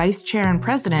Microsoft Vice Chair and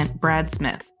President Brad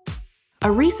Smith.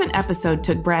 A recent episode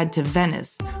took Brad to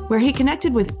Venice, where he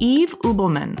connected with Yves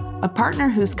Ubelman, a partner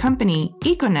whose company,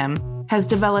 Econem, has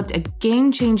developed a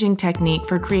game-changing technique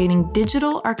for creating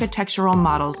digital architectural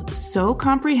models so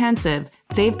comprehensive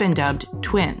they've been dubbed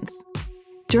twins.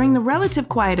 During the relative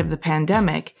quiet of the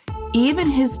pandemic, Yves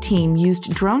and his team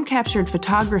used drone-captured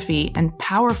photography and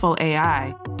powerful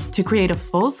AI to create a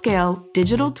full-scale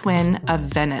digital twin of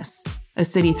Venice, a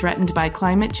city threatened by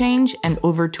climate change and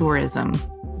over-tourism.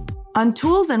 On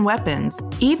Tools and Weapons,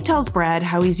 Eve tells Brad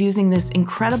how he's using this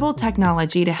incredible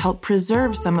technology to help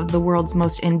preserve some of the world's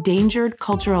most endangered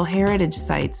cultural heritage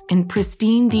sites in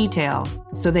pristine detail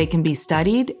so they can be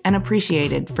studied and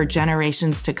appreciated for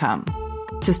generations to come.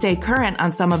 To stay current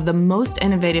on some of the most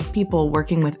innovative people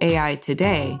working with AI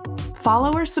today,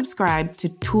 follow or subscribe to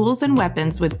Tools and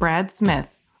Weapons with Brad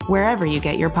Smith, wherever you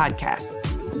get your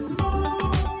podcasts.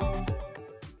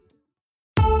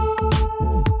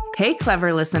 Hey,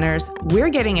 clever listeners, we're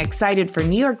getting excited for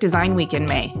New York Design Week in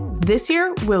May. This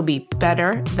year will be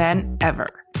better than ever.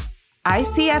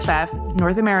 ICFF,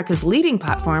 North America's leading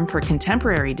platform for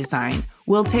contemporary design,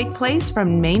 will take place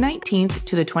from May 19th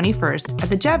to the 21st at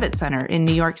the Javits Center in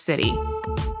New York City.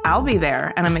 I'll be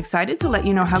there, and I'm excited to let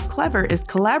you know how Clever is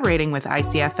collaborating with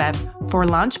ICFF for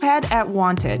Launchpad at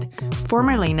Wanted,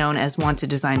 formerly known as Wanted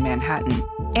Design Manhattan,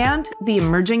 and the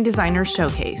Emerging Designers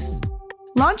Showcase.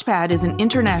 Launchpad is an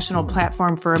international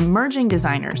platform for emerging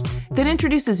designers that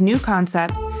introduces new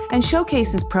concepts and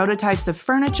showcases prototypes of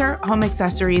furniture, home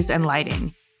accessories, and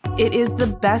lighting. It is the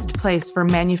best place for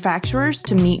manufacturers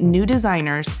to meet new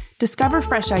designers, discover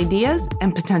fresh ideas,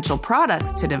 and potential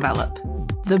products to develop.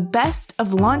 The best of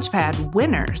Launchpad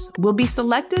winners will be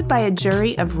selected by a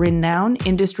jury of renowned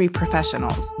industry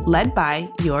professionals, led by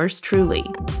yours truly.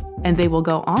 And they will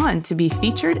go on to be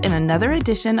featured in another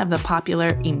edition of the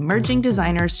popular Emerging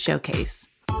Designers Showcase.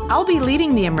 I'll be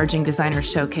leading the Emerging Designers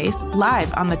Showcase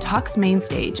live on the Talks main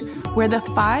stage, where the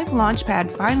 5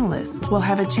 Launchpad finalists will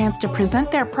have a chance to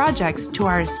present their projects to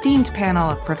our esteemed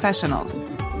panel of professionals.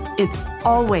 It's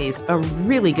always a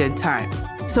really good time.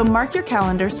 So mark your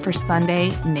calendars for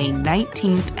Sunday, May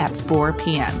 19th at 4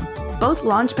 p.m. Both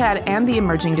Launchpad and the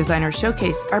Emerging Designer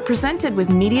Showcase are presented with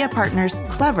media partners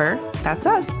Clever, that's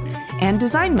us, and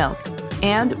Design Milk,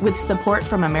 and with support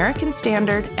from American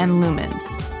Standard and Lumens.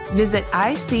 Visit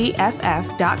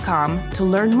icff.com to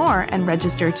learn more and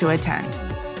register to attend.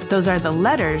 Those are the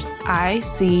letters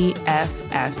icff.com.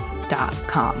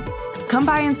 Come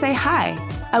by and say hi.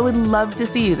 I would love to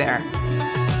see you there.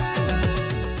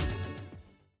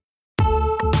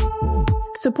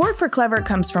 Support for Clever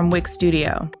comes from Wix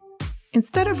Studio.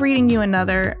 Instead of reading you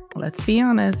another, let's be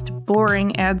honest,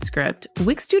 boring ad script,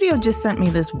 Wix Studio just sent me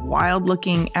this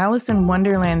wild-looking Alice in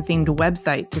Wonderland-themed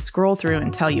website to scroll through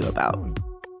and tell you about.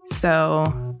 So,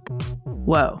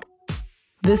 whoa.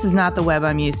 This is not the web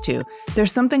I'm used to.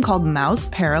 There's something called mouse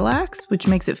parallax, which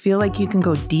makes it feel like you can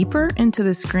go deeper into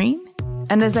the screen.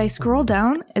 And as I scroll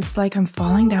down, it's like I'm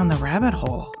falling down the rabbit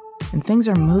hole. And things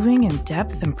are moving in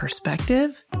depth and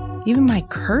perspective. Even my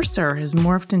cursor has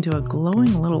morphed into a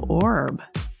glowing little orb.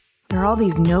 There are all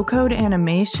these no-code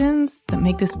animations that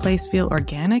make this place feel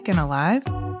organic and alive.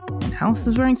 And Alice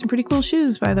is wearing some pretty cool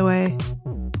shoes, by the way.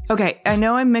 Okay, I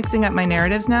know I'm mixing up my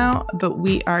narratives now, but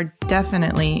we are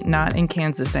definitely not in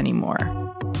Kansas anymore.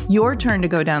 Your turn to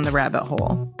go down the rabbit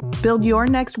hole. Build your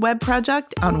next web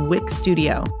project on Wix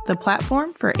Studio, the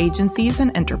platform for agencies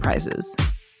and enterprises.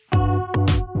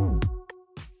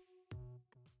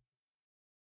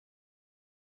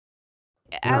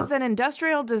 As an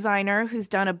industrial designer who's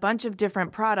done a bunch of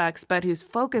different products, but who's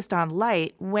focused on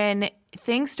light, when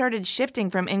things started shifting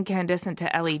from incandescent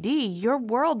to LED, your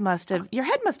head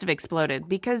must have exploded,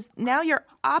 because now your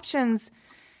options,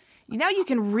 now you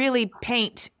can really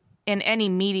paint in any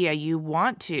media you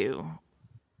want to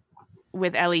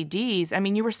with LEDs. I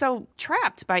mean, you were so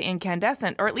trapped by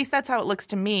incandescent, or at least that's how it looks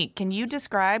to me. Can you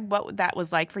describe what that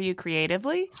was like for you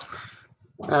creatively?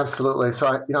 Absolutely. So,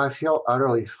 I feel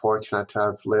utterly fortunate to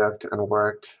have lived and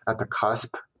worked at the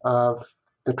cusp of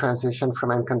the transition from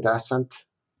incandescent,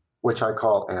 which I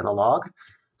call analog.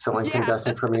 So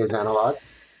incandescent for me is analog,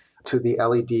 to the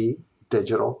LED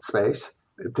digital space.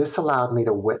 This allowed me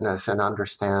to witness and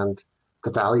understand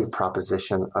the value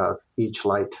proposition of each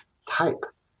light type.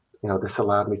 This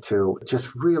allowed me to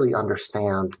just really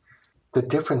understand the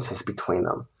differences between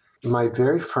them. My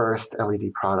very first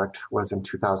LED product was in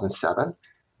 2007,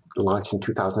 launched in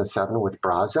 2007 with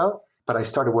Brazo, but I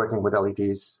started working with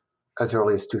LEDs as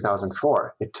early as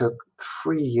 2004. It took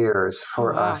 3 years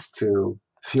for us to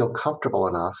feel comfortable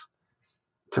enough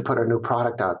to put a new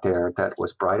product out there that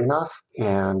was bright enough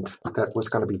and that was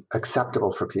going to be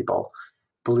acceptable for people.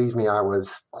 Believe me, I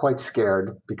was quite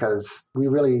scared because we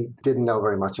really didn't know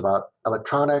very much about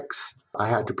electronics. I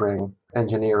had to bring an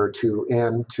engineer or two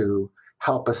in to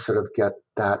help us sort of get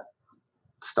that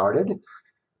started.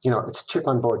 It's chip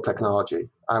on board technology.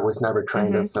 I was never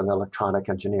trained as an electronic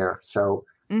engineer. So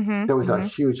there was a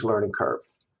huge learning curve.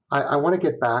 I want to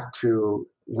get back to,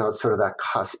 sort of that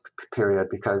cusp period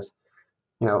because,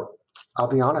 I'll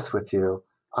be honest with you,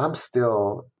 I'm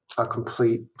still a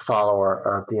complete follower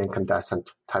of the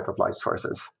incandescent type of light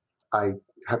sources. I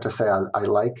have to say I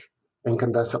like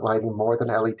incandescent lighting more than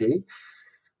LED,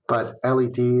 but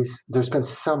LEDs, there's been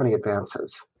so many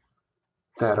advances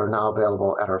that are now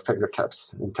available at our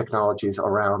fingertips and technologies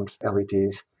around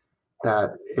LEDs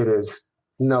that it is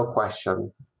no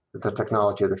question the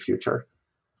technology of the future.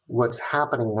 What's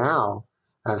happening now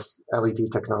as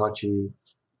LED technology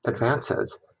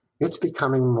advances, it's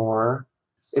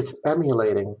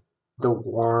emulating the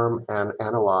warm and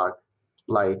analog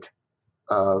light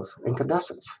of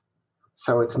incandescence.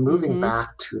 So it's moving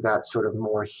back to that sort of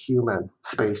more human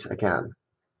space again.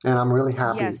 And I'm really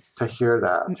happy to hear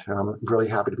that. And I'm really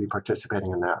happy to be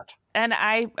participating in that. And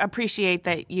I appreciate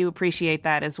that you appreciate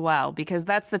that as well, because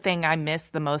that's the thing I miss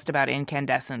the most about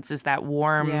incandescence is that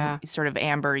warm sort of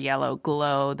amber yellow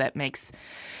glow that makes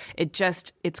it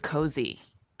it's cozy.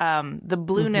 The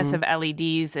blueness of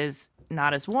LEDs is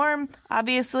not as warm,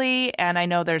 obviously, and I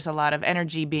know there's a lot of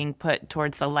energy being put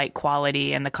towards the light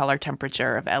quality and the color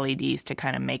temperature of LEDs to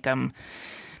kind of make them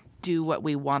do what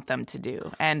we want them to do.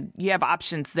 And you have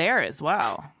options there as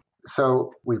well.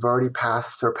 So we've already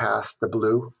surpassed the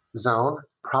blue zone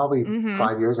probably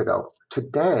 5 years ago.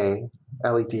 Today,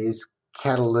 LEDs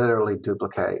can literally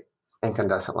duplicate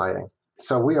incandescent lighting.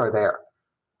 So we are there.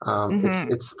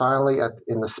 It's finally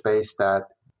in the space that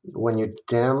when you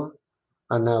dim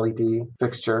an LED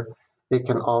fixture, it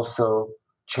can also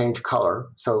change color.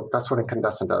 So that's what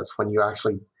incandescent does. When you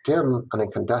actually dim an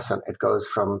incandescent, it goes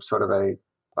from sort of a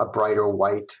brighter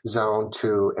white zone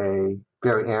to a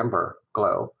very amber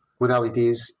glow. With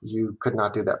LEDs, you could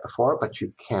not do that before, but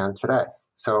you can today.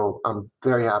 So I'm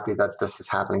very happy that this is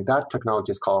happening. That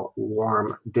technology is called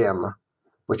warm dim,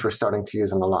 which we're starting to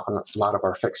use in a lot of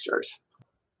our fixtures.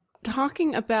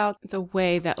 Talking about the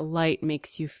way that light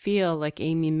makes you feel, like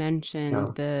Amy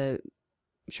mentioned, the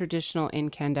traditional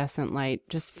incandescent light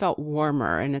just felt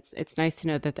warmer, and it's nice to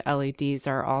know that the LEDs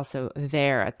are also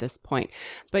there at this point.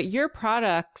 But your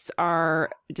products are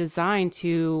designed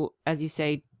to, as you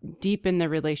say, deepen the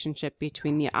relationship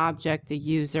between the object, the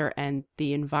user, and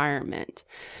the environment.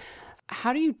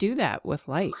 How do you do that with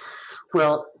light?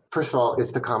 Well, first of all,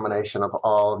 it's the combination of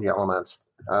all the elements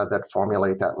that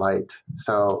formulate that light.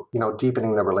 So,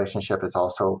 deepening the relationship is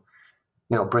also,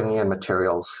 bringing in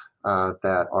materials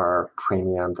that are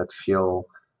premium, that feel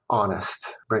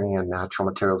honest, bringing in natural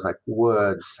materials like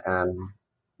woods and,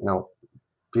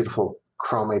 beautiful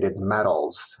chromated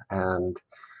metals and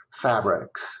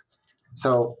fabrics.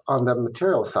 So on the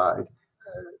material side,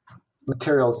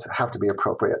 materials have to be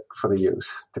appropriate for the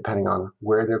use, depending on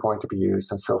where they're going to be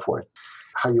used and so forth.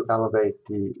 How you elevate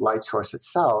the light source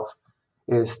itself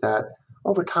is that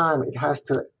over time it has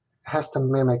to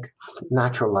mimic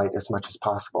natural light as much as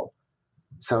possible.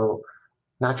 So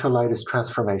natural light is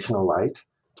transformational light.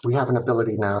 We have an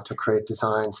ability now to create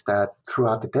designs that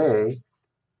throughout the day,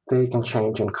 they can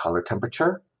change in color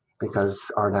temperature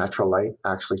because our natural light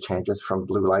actually changes from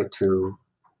blue light to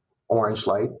orange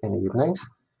light in the evenings.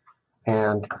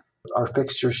 And our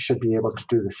fixtures should be able to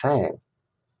do the same.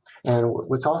 And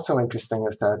what's also interesting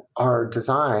is that our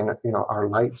design, our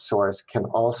light source can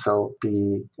also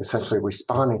be essentially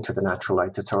responding to the natural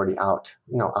light that's already out,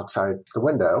 outside the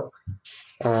window.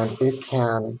 And it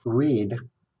can read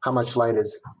how much light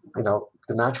is, the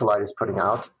natural light is putting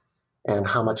out and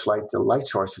how much light the light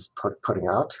source is putting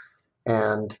out.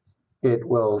 And it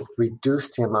will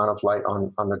reduce the amount of light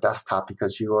on the desktop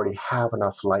because you already have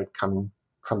enough light coming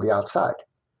from the outside.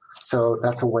 So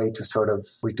that's a way to sort of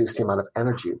reduce the amount of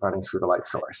energy running through the light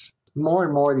source. More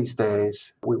and more these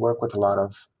days, we work with a lot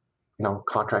of,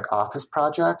 contract office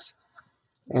projects,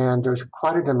 and there's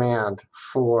quite a demand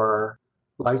for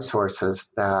light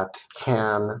sources that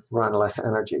can run less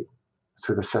energy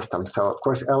through the system. So, of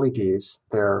course, LEDs,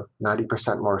 they're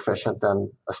 90% more efficient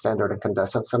than a standard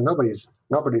incandescent. So nobody's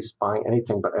buying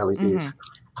anything but LEDs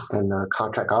in the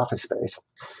contract office space.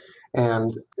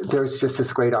 And there's just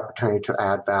this great opportunity to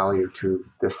add value to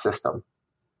this system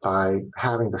by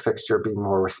having the fixture be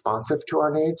more responsive to our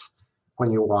needs.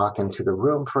 When you walk into the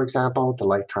room, for example, the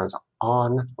light turns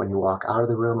on. When you walk out of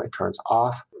the room, it turns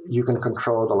off. You can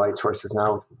control the light sources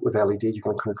now with LED. You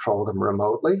can control them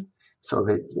remotely so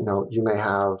that, you may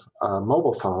have a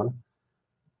mobile phone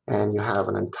and you have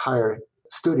an entire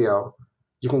studio.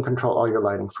 You can control all your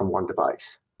lighting from one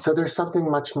device. So there's something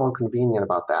much more convenient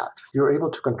about that. You're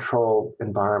able to control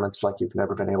environments like you've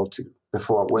never been able to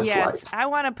before with light. Yes, I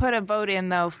want to put a vote in,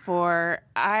 though,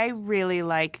 I really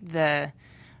like the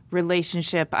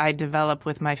relationship I develop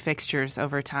with my fixtures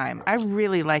over time. I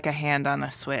really like a hand on a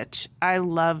switch. I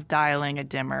love dialing a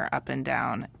dimmer up and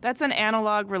down. That's an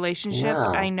analog relationship. Yeah.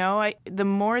 I know the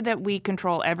more that we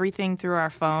control everything through our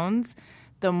phones,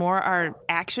 the more our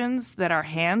actions that our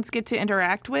hands get to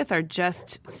interact with are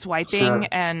just swiping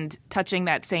and touching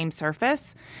that same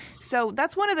surface. So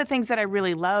that's one of the things that I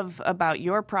really love about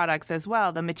your products as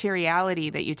well, the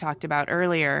materiality that you talked about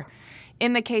earlier.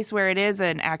 In the case where it is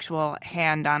an actual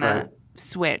hand on a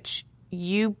switch,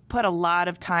 you put a lot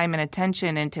of time and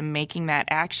attention into making that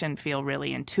action feel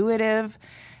really intuitive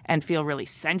and feel really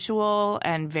sensual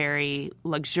and very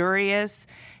luxurious.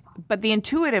 But the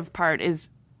intuitive part is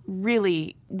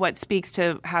really what speaks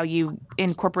to how you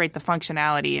incorporate the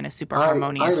functionality in a super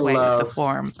harmonious way with the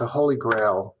form. The holy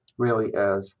grail really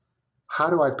is, how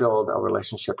do I build a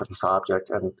relationship with this object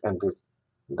and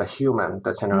the human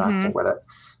that's interacting with it,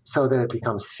 so that it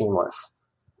becomes seamless?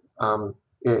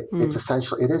 It's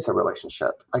essentially, it is a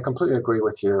relationship. I completely agree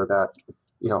with you that,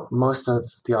 most of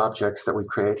the objects that we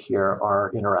create here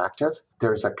are interactive.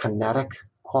 There's a kinetic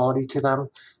quality to them.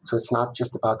 So it's not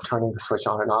just about turning the switch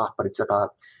on and off, but it's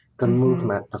about the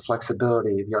movement, the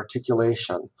flexibility, the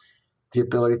articulation, the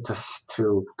ability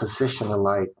to position the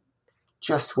light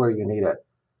just where you need it,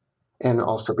 and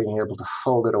also being able to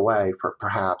fold it away for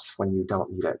perhaps when you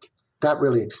don't need it. That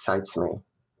really excites me.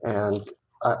 And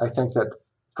I think that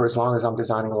for as long as I'm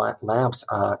designing lamps,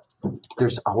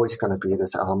 there's always going to be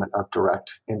this element of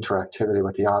direct interactivity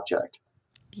with the object.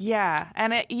 Yeah,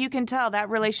 and you can tell that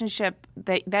relationship,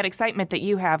 that excitement that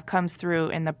you have comes through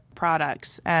in the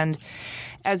products. And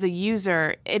as a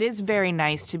user, it is very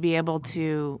nice to be able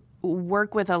to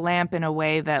work with a lamp in a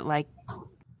way that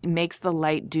makes the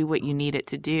light do what you need it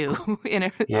to do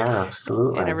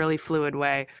absolutely. in a really fluid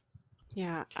way.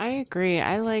 Yeah, I agree.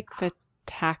 I like the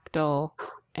tactile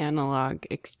analog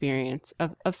experience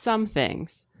of some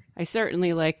things. I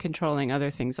certainly like controlling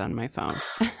other things on my phone.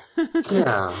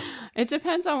 Yeah. It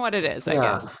depends on what it is, I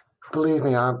guess. Believe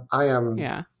me, I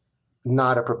am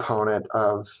not a proponent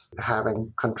of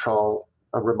having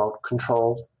a remote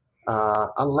control,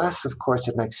 unless, of course,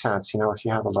 it makes sense. If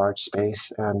you have a large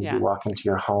space and you walk into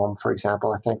your home, for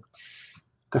example, I think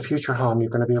the future home,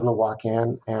 you're going to be able to walk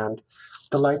in and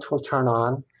the lights will turn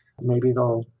on. Maybe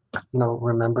they'll,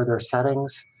 remember their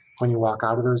settings when you walk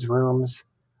out of those rooms.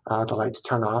 The lights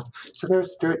turn off. So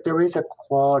there is a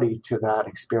quality to that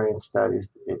experience that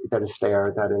is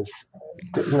there. That is,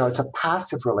 it's a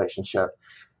passive relationship,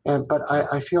 but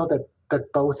I feel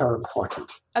that both are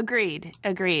important. Agreed.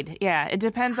 Yeah, it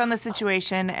depends on the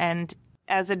situation, and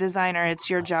as a designer, it's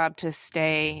your job to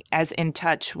stay as in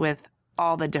touch with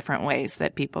all the different ways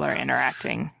that people are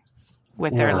interacting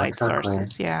with their light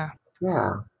sources. Yeah.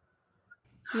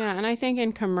 Yeah, and I think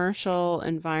in commercial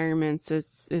environments,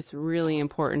 it's really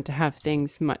important to have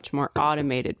things much more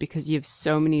automated because you have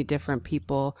so many different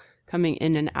people coming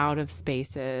in and out of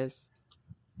spaces.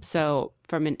 So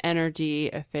from an energy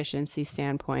efficiency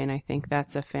standpoint, I think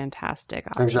that's a fantastic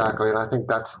option. Exactly, and I think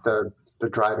that's the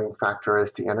driving factor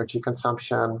is the energy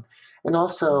consumption, and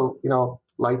also,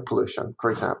 light pollution, for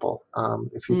example.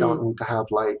 If you don't need to have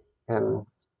light in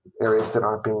areas that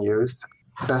aren't being used,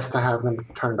 best to have them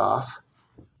turned off.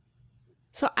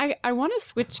 So I want to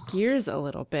switch gears a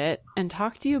little bit and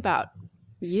talk to you about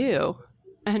you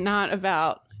and not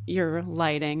about your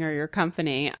lighting or your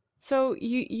company. So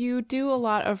you do a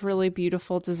lot of really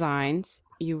beautiful designs.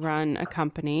 You run a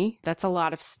company. That's a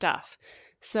lot of stuff.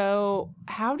 So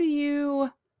how do you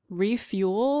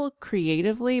refuel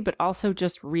creatively, but also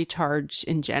just recharge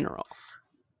in general?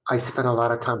 I spend a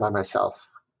lot of time by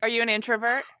myself. Are you an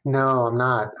introvert? No, I'm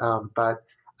not. But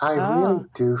I really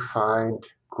do find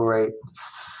great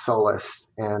solace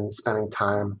in spending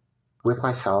time with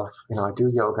myself. I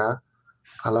do yoga.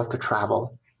 I love to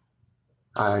travel.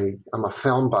 I'm a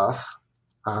film buff.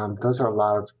 Those are a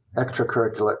lot of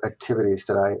extracurricular activities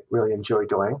that I really enjoy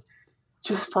doing.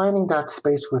 Just finding that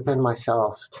space within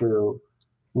myself to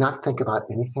not think about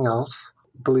anything else.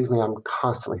 Believe me, I'm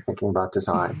constantly thinking about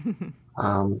design.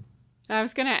 I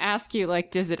was going to ask you,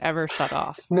 does it ever shut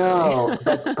off? No,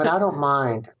 but I don't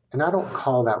mind. And I don't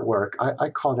call that work. I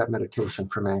call that meditation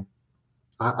for me.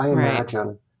 I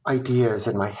imagine ideas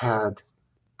in my head.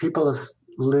 People have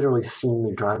literally seen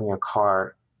me driving a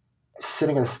car,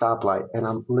 sitting at a stoplight, and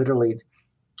I'm literally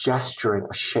gesturing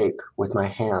a shape with my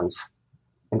hands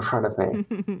in front of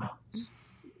me.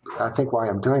 I think why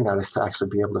I'm doing that is to actually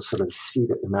be able to sort of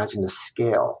imagine the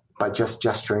scale by just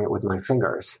gesturing it with my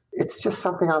fingers. It's just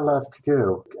something I love to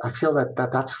do. I feel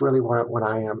that's really when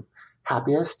I am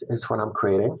happiest is when I'm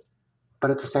creating.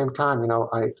 But at the same time,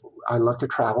 I love to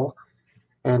travel.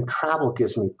 And travel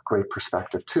gives me great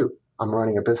perspective too. I'm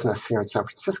running a business here in San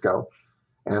Francisco,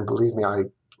 and believe me, I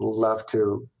love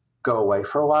to go away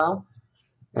for a while.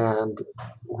 And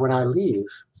when I leave,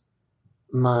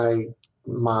 my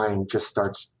mind just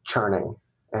starts churning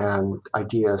and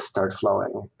ideas start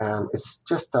flowing. And it's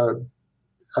just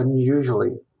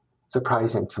unusually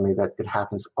surprising to me that it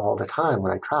happens all the time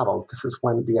when I travel. This is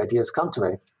when the ideas come to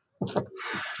me.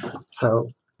 So,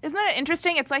 isn't that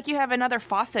interesting? It's like you have another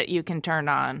faucet you can turn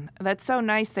on. That's so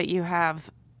nice that you have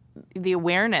the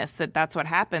awareness that that's what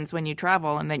happens when you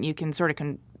travel, and that you can sort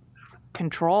of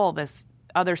control this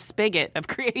other spigot of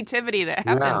creativity that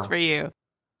happens for you.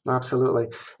 Absolutely.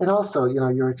 And also,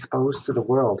 you're exposed to the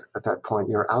world at that point.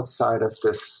 You're outside of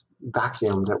this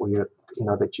vacuum that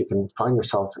you can find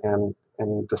yourself in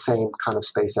the same kind of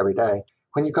space every day.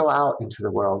 When you go out into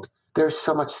the world, there's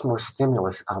so much more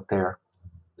stimulus out there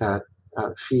that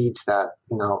feeds that,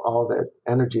 all the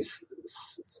energy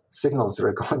signals that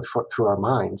are going through our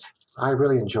minds. I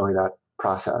really enjoy that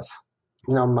process.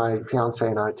 My fiance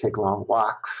and I take long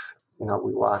walks. We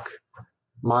walk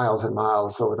miles and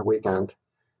miles over the weekend,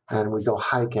 and we go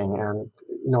hiking. And,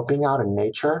 being out in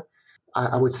nature,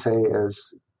 I would say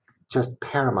is just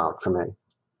paramount for me.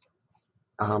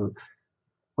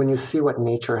 When you see what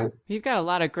nature... You've got a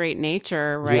lot of great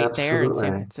nature right there in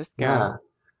San Francisco. Yeah.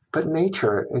 But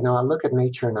nature, I look at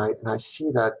nature and I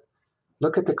see that,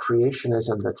 look at the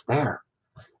creationism that's there.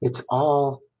 It's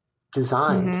all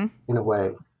designed in a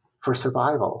way for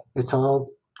survival. It's all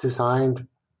designed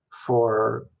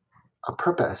for a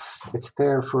purpose. It's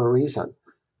there for a reason.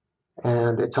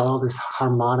 And it's all this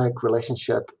harmonic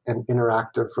relationship and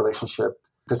interactive relationship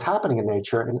that's happening in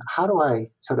nature. And how do I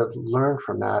sort of learn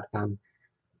from that and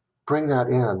bring that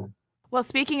in? Well,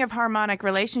 speaking of harmonic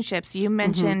relationships, you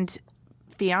mentioned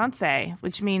fiance,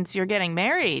 which means you're getting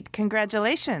married.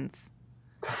 Congratulations.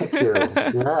 Thank you.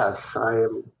 Yes, I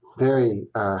am very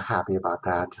happy about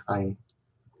that. I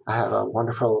have a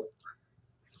wonderful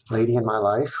lady in my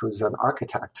life who's an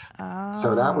architect. Oh.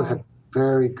 So that was a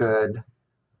very good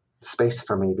space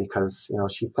for me because,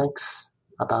 she thinks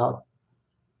about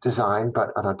design, but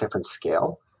on a different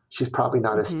scale. She's probably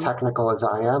not as technical as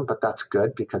I am, but that's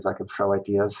good because I can throw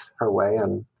ideas her way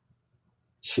and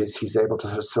she's able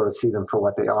to sort of see them for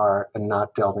what they are and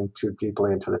not delving too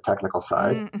deeply into the technical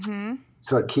side. Mm-hmm.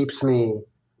 So it keeps me,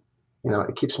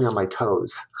 on my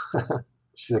toes.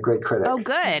 She's a great critic. Oh,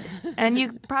 good. And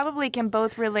you probably can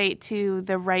both relate to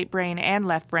the right brain and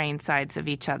left brain sides of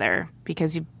each other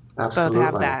because you both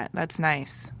have that. That's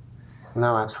nice.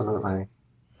 No, absolutely.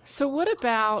 So what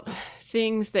about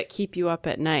things that keep you up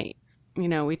at night?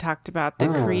 We talked about the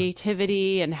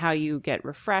creativity and how you get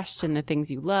refreshed and the things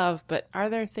you love, but are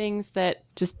there things that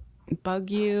just bug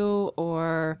you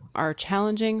or are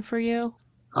challenging for you?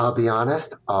 I'll be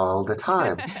honest, all the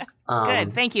time.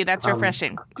 Good. Thank you. That's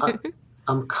refreshing.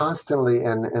 I'm constantly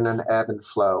in an ebb and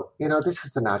flow. This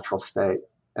is the natural state.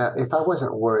 If I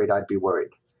wasn't worried, I'd be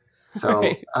worried. So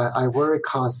right. I worry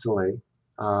constantly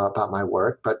about my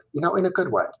work, but, in a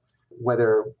good way.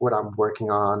 Whether what I'm working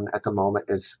on at the moment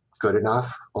is good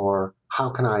enough or how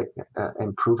can I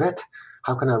improve it?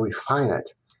 How can I refine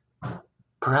it?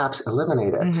 Perhaps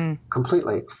eliminate it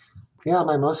completely. Yeah,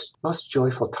 my most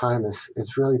joyful time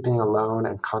is really being alone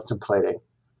and contemplating.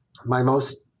 My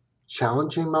most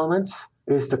challenging moments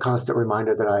is the constant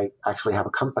reminder that I actually have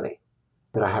a company,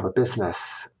 that I have a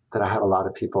business, that I have a lot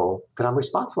of people that I'm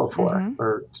responsible for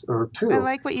or to. I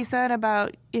like what you said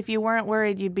about if you weren't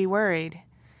worried, you'd be worried.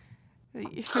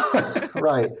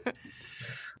 Right.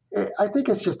 I think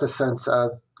it's just a sense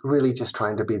of really just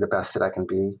trying to be the best that I can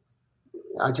be.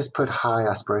 I just put high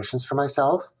aspirations for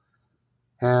myself.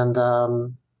 And,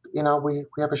 we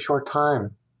have a short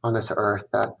time on this earth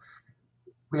that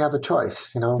we have a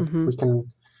choice. We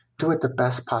can do it the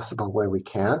best possible way we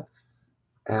can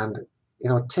and,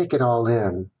 take it all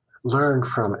in, learn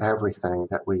from everything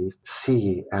that we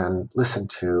see and listen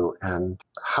to. And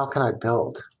how can I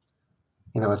build?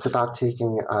 It's about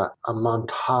taking a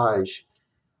montage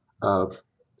of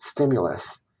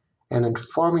stimulus and then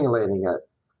formulating it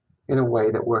in a way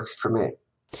that works for me.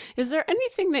 Is there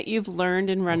anything that you've learned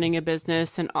in running a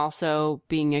business and also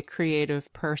being a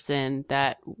creative person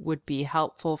that would be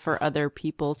helpful for other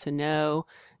people to know?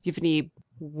 Do you have any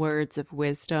words of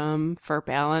wisdom for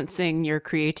balancing your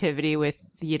creativity with,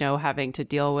 having to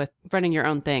deal with running your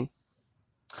own thing?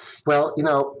 Well,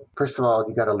 first of all,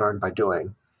 you got to learn by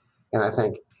doing. And I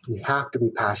think you have to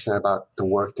be passionate about the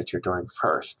work that you're doing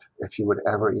first. If you would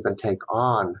ever even take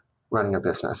on running a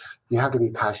business, you have to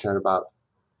be passionate about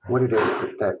what it is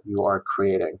that you are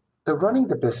creating. The running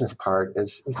the business part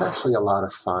is actually a lot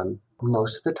of fun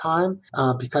most of the time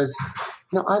because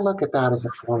I look at that as a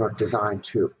form of design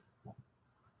too.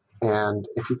 And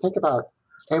if you think about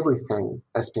everything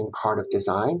as being part of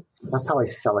design, that's how I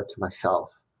sell it to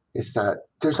myself, is that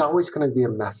there's always going to be a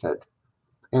method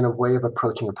and a way of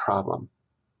approaching a problem.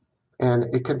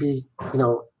 And it could be,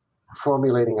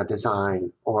 formulating a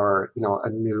design or, a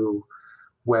new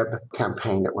web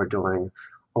campaign that we're doing,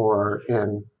 or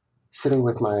in sitting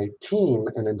with my team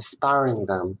and inspiring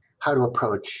them how to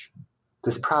approach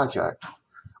this project,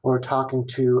 or talking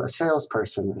to a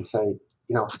salesperson and say,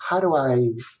 how do I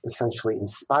essentially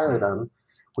inspire them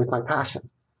with my passion?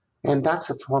 And that's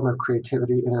a form of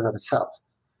creativity in and of itself.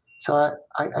 So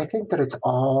I think that it's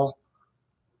all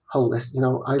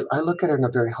holistic. I look at it in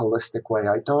a very holistic way.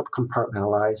 I don't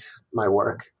compartmentalize my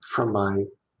work from my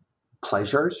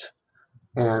pleasures,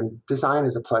 and design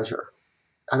is a pleasure.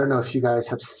 I don't know if you guys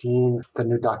have seen the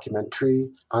new documentary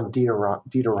on Dieter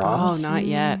Rams. Oh, not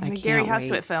yet. I can't Gary wait.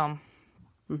 Hustwit film.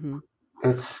 Mm-hmm.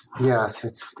 It's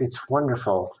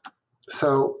wonderful.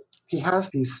 So he has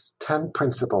these 10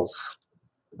 principles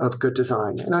of good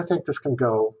design, and I think this can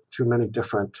go to many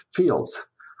different fields.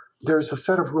 There's a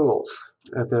set of rules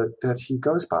that he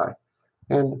goes by,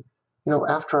 and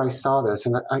after I saw this,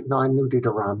 and I knew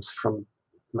Dieter Rams from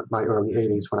my early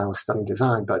 80s when I was studying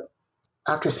design, but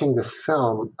after seeing this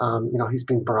film, he's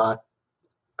being brought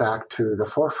back to the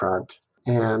forefront,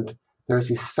 and there's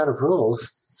these set of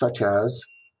rules such as,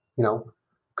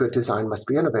 good design must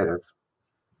be innovative,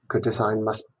 good design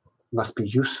must be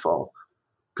useful,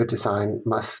 good design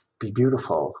must be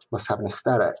beautiful, must have an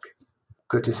aesthetic,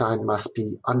 good design must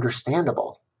be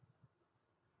understandable,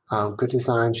 good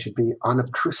design should be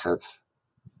unobtrusive,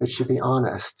 it should be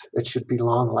honest, it should be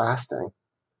long-lasting.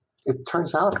 It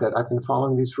turns out that I've been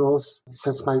following these rules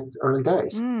since my early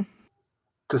days.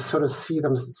 To sort of see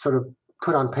them sort of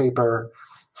put on paper,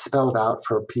 spelled out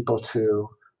for people to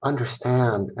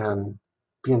understand and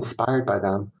be inspired by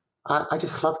them, I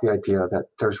just love the idea that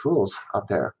there's rules out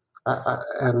there,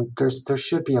 and there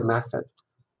should be a method.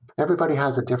 Everybody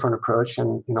has a different approach,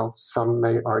 and some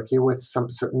may argue with some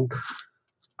certain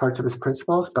parts of his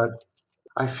principles, but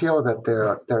I feel that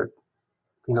they're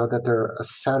a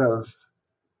set of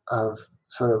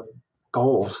sort of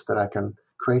goals that I can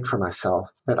create for myself,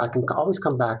 that I can always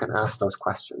come back and ask those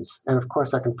questions. And of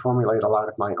course, I can formulate a lot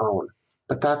of my own.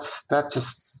 But that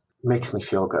just makes me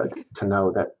feel good to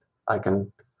know that I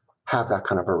can have that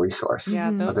kind of a resource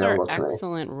available to me.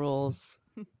 Excellent rules.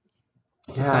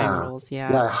 Yeah. Rules,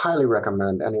 I highly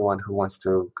recommend anyone who wants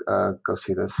to go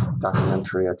see this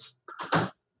documentary. It's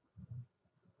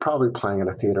probably playing at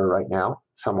a theater right now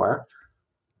somewhere.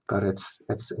 But it's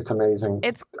amazing.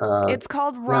 It's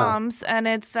called Rams, and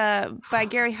it's by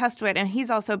Gary Hustwit, and he's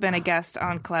also been a guest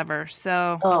on Clever.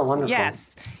 So, oh, wonderful.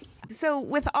 Yes. So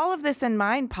with all of this in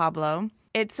mind, Pablo,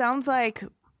 it sounds like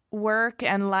work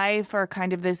and life are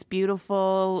kind of this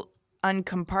beautiful,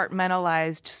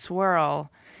 uncompartmentalized swirl.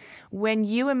 When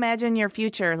you imagine your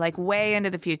future, like way into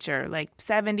the future, like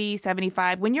 70,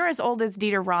 75, when you're as old as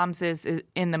Dieter Rams is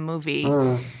in the movie,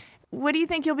 what do you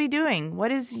think you'll be doing? What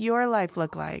does your life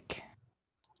look like?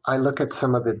 I look at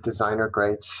some of the designer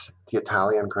greats, the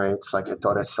Italian greats like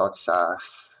Ettore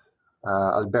Sozzas,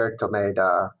 Alberto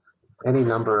Maida, any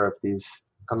number of these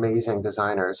amazing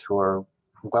designers who are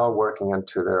well working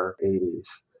into their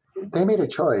 80s. They made a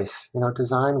choice.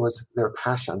 Design was their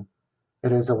passion.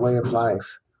 It is a way of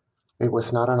life. It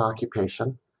was not an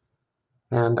occupation.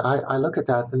 And I look at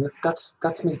that, and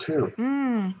that's me too.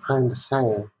 I'm the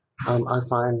same. I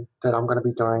find that I'm going to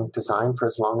be doing design for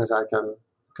as long as I can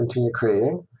continue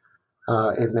creating.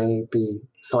 It may be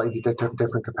slightly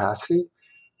different capacity.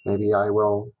 Maybe I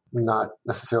will not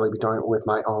necessarily be doing it with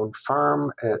my own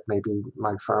firm. It maybe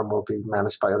my firm will be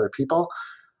managed by other people.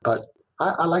 But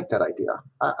I like that idea.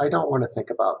 I don't want to think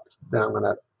about that I'm going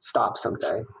to stop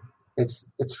someday. It's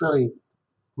really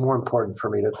more important for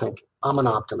me to think I'm an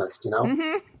optimist,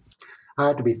 Mm-hmm. I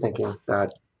have to be thinking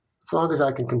that as long as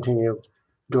I can continue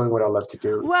doing what I love to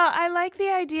do. Well, I like the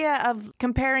idea of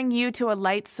comparing you to a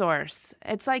light source.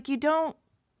 It's like you don't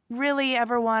really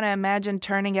ever want to imagine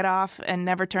turning it off and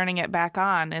never turning it back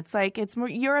on. It's like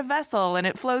you're a vessel and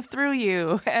it flows through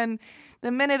you. And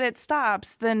the minute it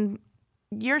stops, then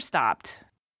you're stopped.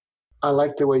 I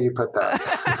like the way you put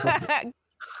that.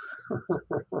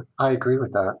 I agree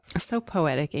with that. So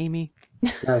poetic, Amy.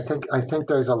 Yeah, I think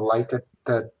there's a light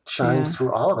that shines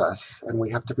through all of us, and we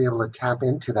have to be able to tap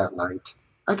into that light.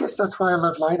 I guess that's why I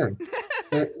love lighting.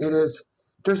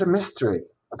 There's a mystery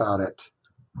about it.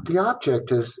 The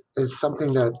object is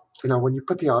something that, when you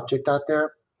put the object out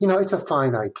there, it's a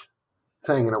finite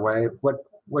thing in a way.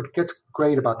 What gets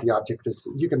great about the object is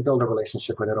you can build a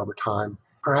relationship with it over time.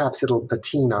 Perhaps it'll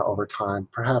patina over time.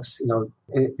 Perhaps,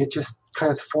 it just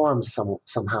transforms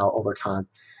somehow over time.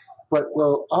 What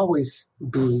will always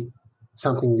be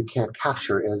something you can't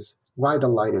capture is why the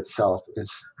light itself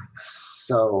is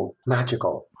so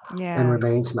magical and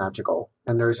remains magical.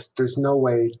 And there's no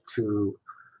way to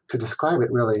describe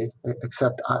it really,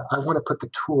 except I want to put the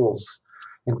tools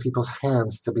in people's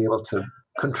hands to be able to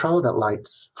control that light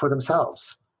for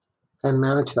themselves and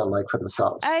manage that light for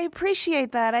themselves. I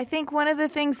appreciate that. I think one of the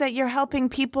things that you're helping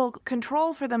people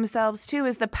control for themselves too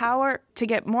is the power, to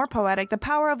get more poetic, the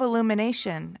power of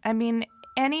illumination. I mean,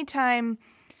 anytime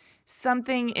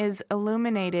something is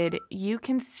illuminated, you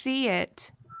can see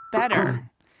it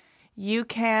better. You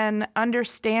can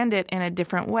understand it in a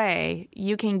different way.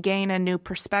 You can gain a new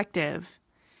perspective.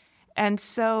 And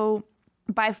so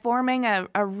by forming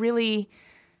a really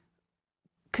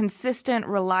consistent,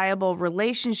 reliable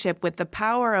relationship with the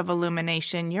power of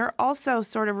illumination, you're also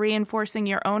sort of reinforcing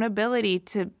your own ability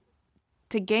to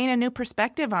gain a new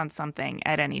perspective on something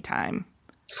at any time.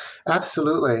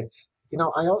 Absolutely.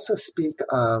 I also speak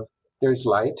of there's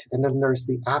light and then there's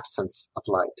the absence of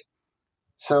light.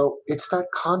 So it's that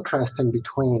contrast in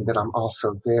between that I'm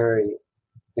also very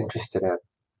interested in.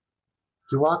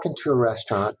 You walk into a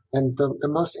restaurant and the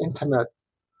most intimate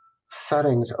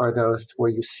settings are those where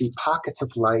you see pockets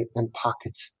of light and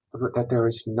pockets that there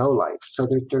is no light. So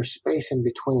there's space in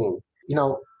between.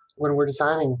 When we're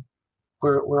designing,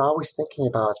 we're always thinking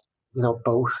about,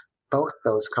 both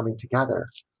those coming together.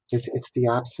 It's the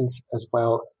absence as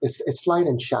well. It's light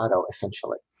and shadow,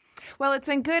 essentially. Well, it's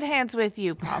in good hands with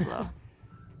you, Pablo.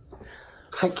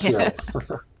 Thank you.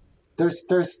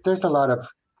 There's a lot of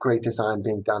great design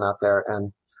being done out there,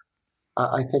 and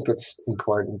I think it's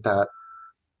important that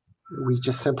we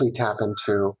just simply tap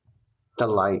into the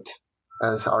light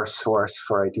as our source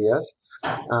for ideas,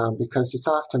 because it's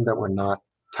often that we're not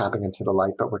tapping into the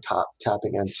light, but we're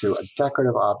tapping into a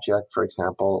decorative object, for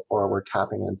example, or we're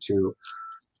tapping into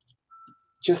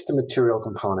just the material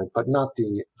component, but not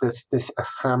this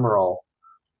ephemeral,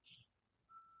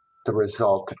 the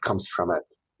result that comes from it,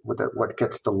 what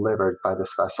gets delivered by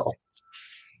this vessel.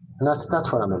 And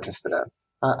that's what I'm interested in.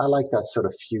 I like that sort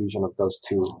of fusion of those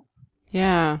two.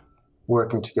 Yeah.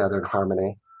 Working together in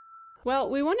harmony. Well,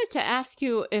 we wanted to ask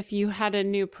you if you had a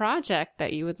new project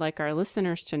that you would like our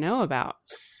listeners to know about.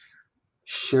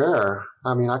 Sure.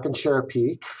 I mean, I can share a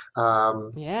peek.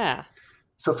 Yeah.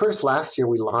 So first, last year,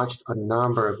 we launched a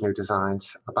number of new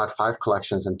designs, about 5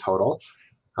 collections in total,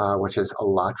 which is a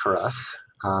lot for us.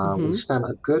 We spent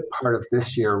a good part of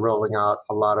this year rolling out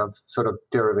a lot of sort of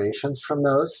derivations from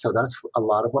those. So that's a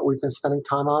lot of what we've been spending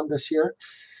time on this year.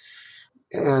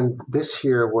 And this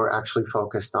year, we're actually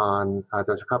focused on,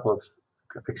 there's a couple of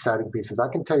exciting pieces. I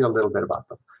can tell you a little bit about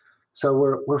them. So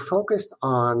we're focused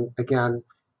on, again,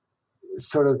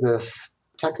 sort of this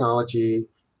technology,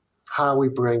 how we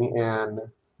bring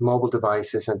in mobile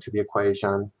devices into the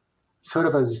equation, sort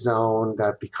of a zone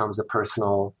that becomes a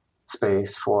personal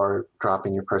space for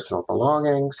dropping your personal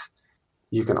belongings.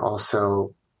 You can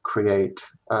also create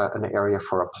an area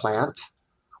for a plant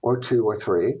or 2 or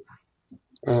 3.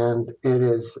 And it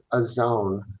is a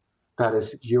zone that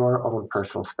is your own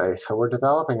personal space. So we're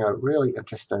developing a really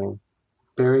interesting,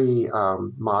 very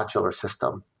modular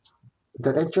system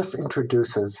that it just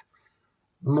introduces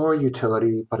more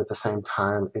utility, but at the same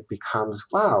time, it becomes,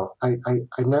 wow, I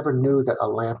never knew that a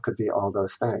lamp could be all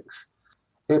those things.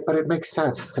 But it makes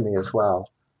sense to me as well.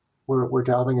 We're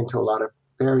delving into a lot of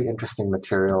very interesting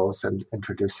materials and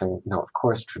introducing, of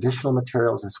course, traditional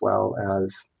materials as well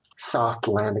as soft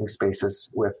landing spaces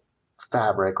with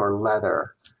fabric or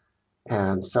leather.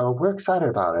 And so we're excited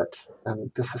about it.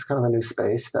 And this is kind of a new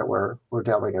space that we're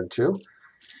delving into.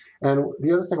 And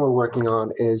the other thing we're working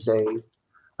on is a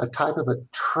type of a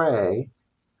tray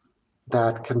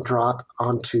that can drop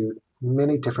onto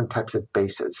many different types of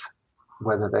bases,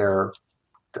 whether they're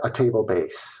a table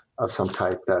base of some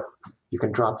type that you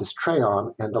can drop this tray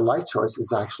on, and the light source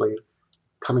is actually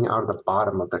coming out of the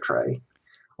bottom of the tray,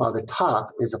 while the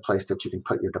top is a place that you can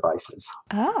put your devices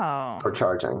for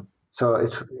charging. So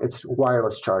it's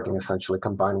wireless charging, essentially,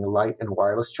 combining light and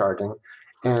wireless charging,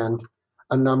 and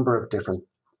a number of different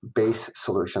base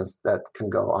solutions that can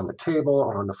go on the table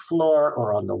or on the floor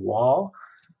or on the wall.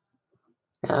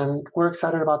 And we're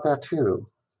excited about that too.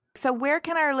 So where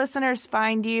can our listeners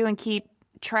find you and keep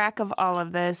track of all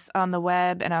of this on the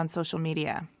web and on social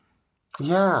media?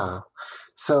 Yeah.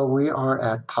 So we are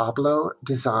at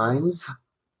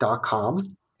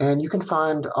pablodesigns.com, and you can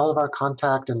find all of our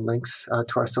contact and links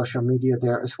to our social media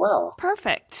there as well.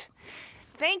 Perfect.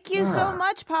 Thank you so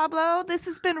much, Pablo. This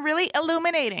has been really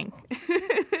illuminating.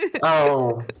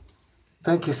 Oh,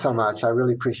 Thank you so much. I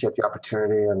really appreciate the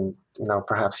opportunity and,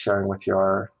 perhaps sharing with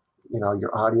your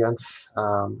audience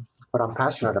what I'm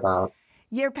passionate about.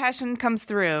 Your passion comes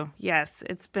through. Yes,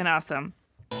 it's been awesome.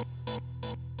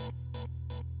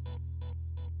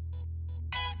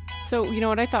 So, you know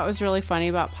what I thought was really funny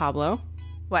about Pablo?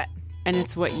 What? And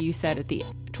it's what you said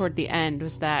toward the end,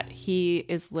 was that he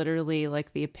is literally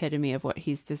like the epitome of what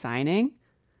he's designing,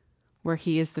 where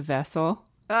he is the vessel.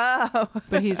 Oh.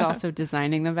 But he's also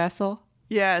designing the vessel.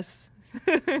 Yes.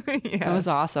 Yes. That was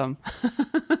awesome.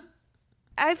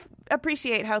 I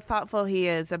appreciate how thoughtful he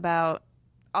is about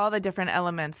all the different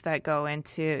elements that go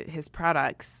into his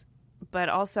products, but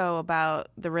also about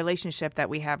the relationship that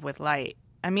we have with light.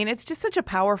 I mean, it's just such a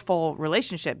powerful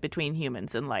relationship between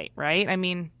humans and light, right? I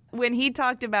mean, when he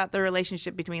talked about the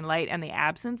relationship between light and the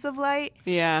absence of light,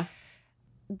 yeah,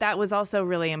 that was also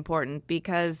really important,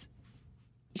 because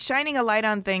shining a light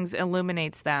on things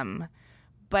illuminates them,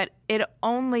 but it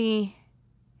only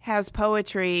has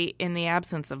poetry in the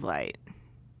absence of light.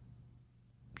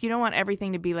 You don't want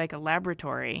everything to be like a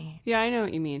laboratory. Yeah, I know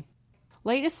what you mean.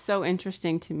 Light is so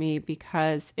interesting to me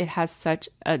because it has such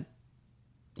a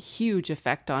huge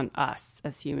effect on us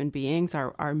as human beings,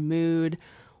 our mood,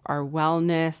 our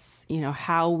wellness,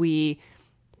 how we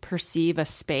perceive a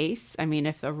space. I mean,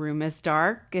 if a room is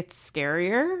dark, it's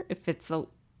scarier. If it's a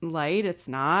light, it's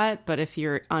not. But if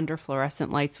you're under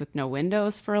fluorescent lights with no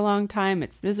windows for a long time,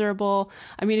 it's miserable.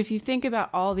 I mean, if you think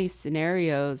about all these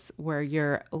scenarios where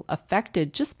you're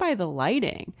affected just by the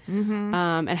lighting,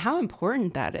 and how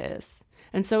important that is.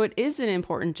 And so it is an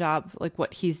important job, like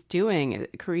what he's doing,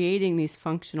 creating these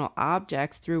functional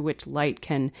objects through which light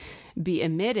can be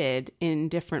emitted in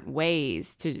different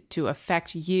ways to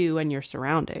affect you and your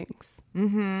surroundings.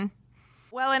 Mm-hmm.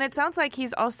 Well, and it sounds like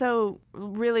he's also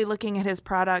really looking at his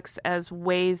products as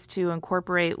ways to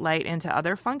incorporate light into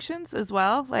other functions as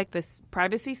well, like this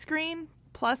privacy screen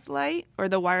plus light, or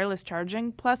the wireless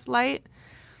charging plus light.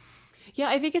 Yeah,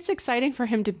 I think it's exciting for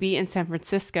him to be in San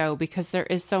Francisco because there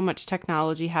is so much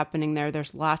technology happening there.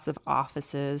 There's lots of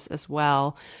offices as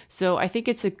well. So I think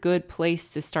it's a good place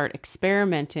to start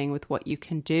experimenting with what you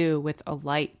can do with a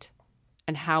light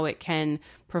and how it can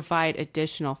provide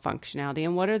additional functionality.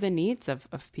 And what are the needs of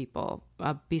people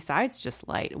besides just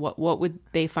light? What would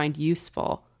they find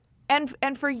useful?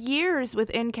 And for years with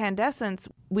incandescents,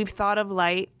 we've thought of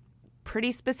light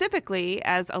pretty specifically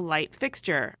as a light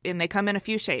fixture. And they come in a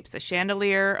few shapes: a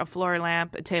chandelier, a floor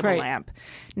lamp, a table lamp.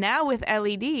 Now with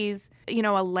LEDs,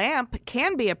 a lamp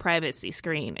can be a privacy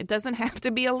screen. It doesn't have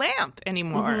to be a lamp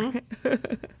anymore.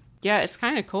 Mm-hmm. Yeah, it's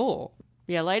kind of cool.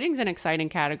 Yeah, lighting's an exciting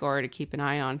category to keep an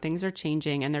eye on. Things are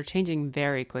changing, and they're changing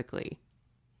very quickly.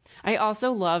 I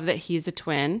also love that he's a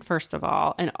twin, first of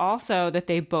all, and also that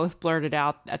they both blurted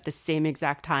out at the same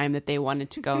exact time that they wanted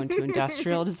to go into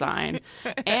industrial design,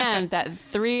 and that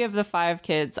 3 of the 5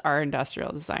 kids are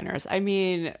industrial designers. I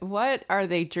mean, what are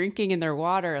they drinking in their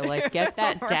water? Like, get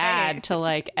that dad to,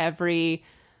 like, every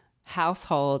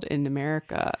household in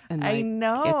America and, like, I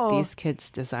know. Get these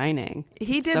kids designing.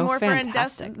 He did so more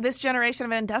fantastic. for this generation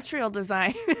of industrial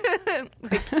design.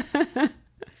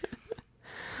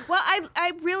 Well,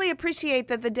 I really appreciate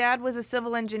that the dad was a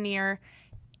civil engineer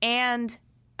and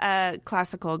a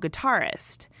classical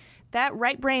guitarist. That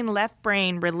right brain, left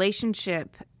brain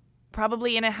relationship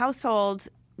probably in a household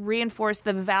reinforced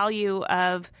the value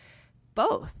of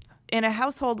both. In a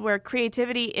household where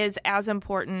creativity is as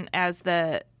important as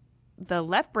the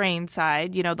left brain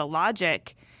side, the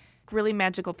logic, really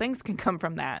magical things can come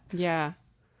from that. Yeah.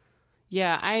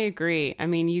 Yeah, I agree. I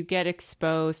mean, you get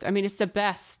exposed. I mean, it's the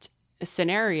best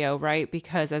scenario, right?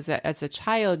 Because as a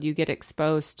child, you get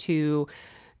exposed to,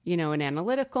 an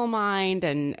analytical mind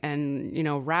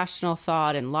and rational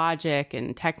thought and logic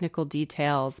and technical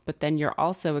details. But then you're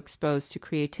also exposed to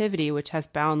creativity, which has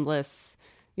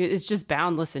it's just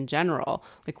boundless in general.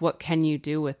 Like, what can you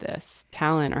do with this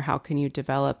talent, or how can you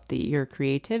develop your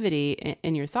creativity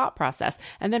in your thought process?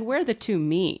 And then where the two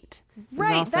meet is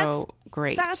also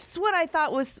great. That's what I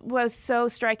thought was so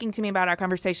striking to me about our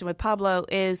conversation with Pablo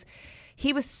is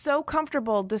he was so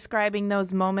comfortable describing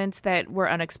those moments that were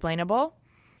unexplainable.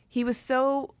 He was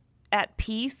so at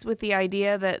peace with the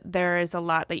idea that there is a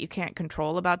lot that you can't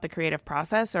control about the creative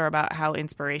process or about how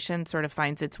inspiration sort of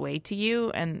finds its way to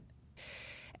you. And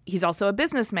he's also a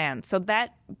businessman. So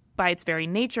that, by its very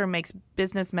nature, makes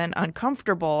businessmen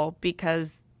uncomfortable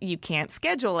because you can't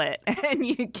schedule it and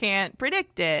you can't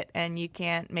predict it and you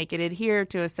can't make it adhere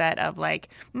to a set of, like,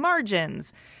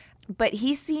 margins. But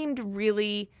he seemed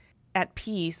really at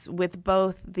peace with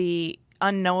both the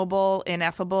unknowable,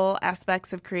 ineffable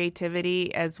aspects of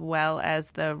creativity, as well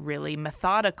as the really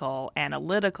methodical,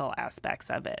 analytical aspects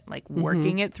of it, like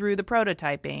working it through the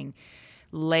prototyping,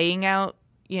 laying out,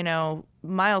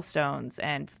 milestones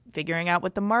and figuring out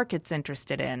what the market's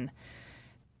interested in.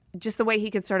 Just the way he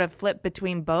could sort of flip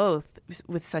between both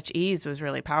with such ease was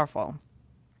really powerful.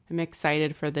 I'm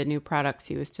excited for the new products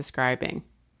he was describing.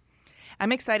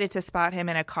 I'm excited to spot him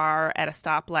in a car at a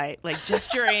stoplight, like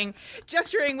gesturing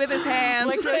with his hands.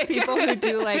 Like those people who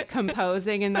do like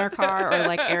composing in their car or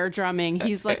like air drumming.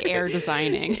 He's like air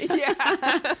designing.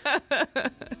 Yeah.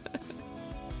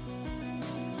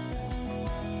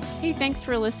 Hey, thanks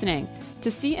for listening.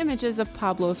 To see images of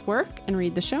Pablo's work and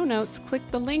read the show notes, click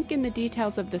the link in the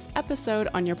details of this episode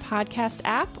on your podcast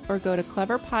app or go to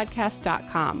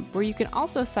cleverpodcast.com, where you can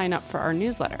also sign up for our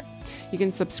newsletter. You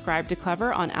can subscribe to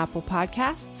Clever on Apple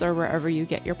Podcasts or wherever you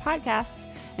get your podcasts.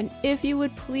 And if you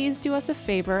would please do us a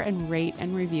favor and rate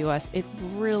and review us, it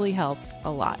really helps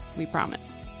a lot, we promise.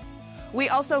 We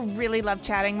also really love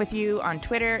chatting with you on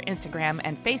Twitter, Instagram,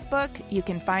 and Facebook. You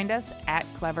can find us at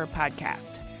Clever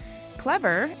Podcast.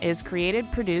 Clever is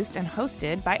created, produced, and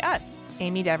hosted by us,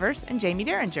 Amy Devers and Jamie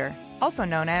Derringer, also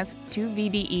known as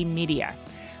 2VDE Media,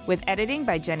 with editing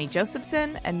by Jenny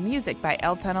Josephson and music by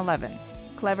L1011.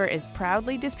 Clever is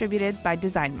proudly distributed by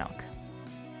Design Milk.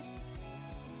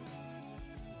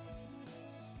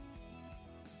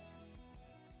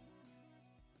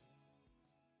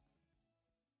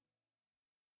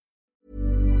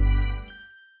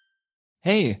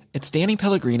 Hey, it's Danny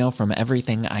Pellegrino from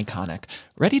Everything Iconic.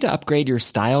 Ready to upgrade your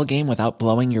style game without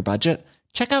blowing your budget?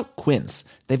 Check out Quince.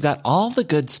 They've got all the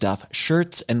good stuff,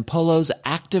 shirts and polos,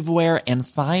 activewear, and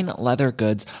fine leather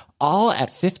goods, all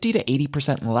at 50 to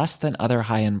 80% less than other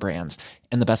high-end brands.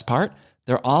 And the best part?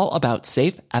 They're all about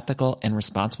safe, ethical, and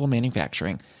responsible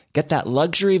manufacturing. Get that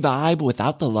luxury vibe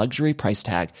without the luxury price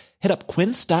tag. Hit up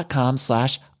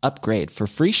quince.com/upgrade for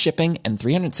free shipping and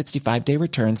 365-day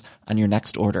returns on your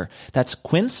next order. That's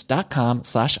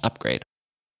quince.com/upgrade.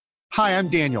 Hi, I'm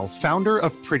Daniel, founder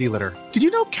of Pretty Litter. Did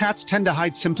you know cats tend to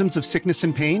hide symptoms of sickness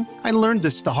and pain? I learned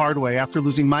this the hard way after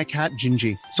losing my cat,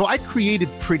 Gingy. So I created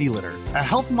Pretty Litter, a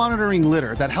health monitoring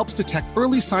litter that helps detect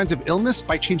early signs of illness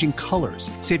by changing colors,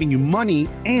 saving you money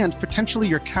and potentially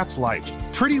your cat's life.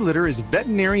 Pretty Litter is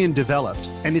veterinarian developed,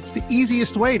 and it's the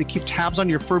easiest way to keep tabs on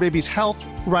your fur baby's health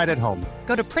right at home.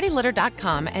 Go to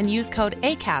prettylitter.com and use code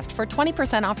ACAST for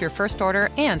 20% off your first order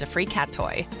and a free cat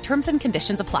toy. Terms and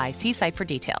conditions apply. See site for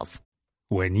details.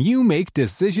 When you make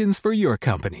decisions for your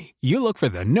company, you look for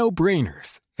the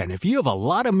no-brainers. And if you have a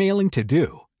lot of mailing to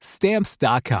do,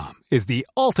 Stamps.com is the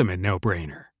ultimate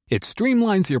no-brainer. It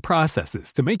streamlines your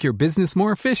processes to make your business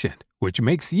more efficient, which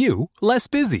makes you less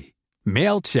busy.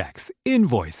 Mail checks,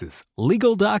 invoices,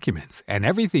 legal documents, and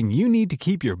everything you need to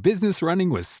keep your business running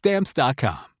with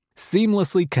Stamps.com.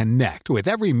 Seamlessly connect with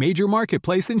every major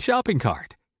marketplace and shopping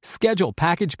cart. Schedule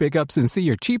package pickups and see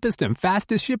your cheapest and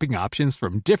fastest shipping options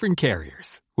from different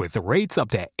carriers, with rates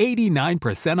up to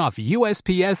 89% off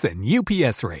USPS and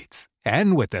UPS rates.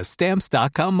 And with the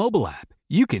Stamps.com mobile app,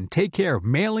 you can take care of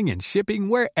mailing and shipping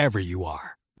wherever you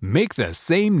are. Make the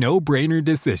same no-brainer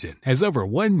decision as over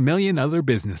 1 million other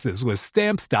businesses with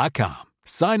Stamps.com.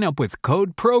 Sign up with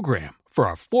code PROGRAM for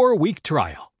a 4-week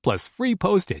trial, plus free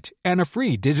postage and a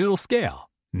free digital scale.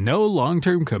 No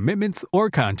long-term commitments or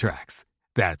contracts.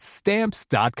 That's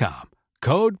Stamps.com.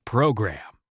 Code PROGRAM.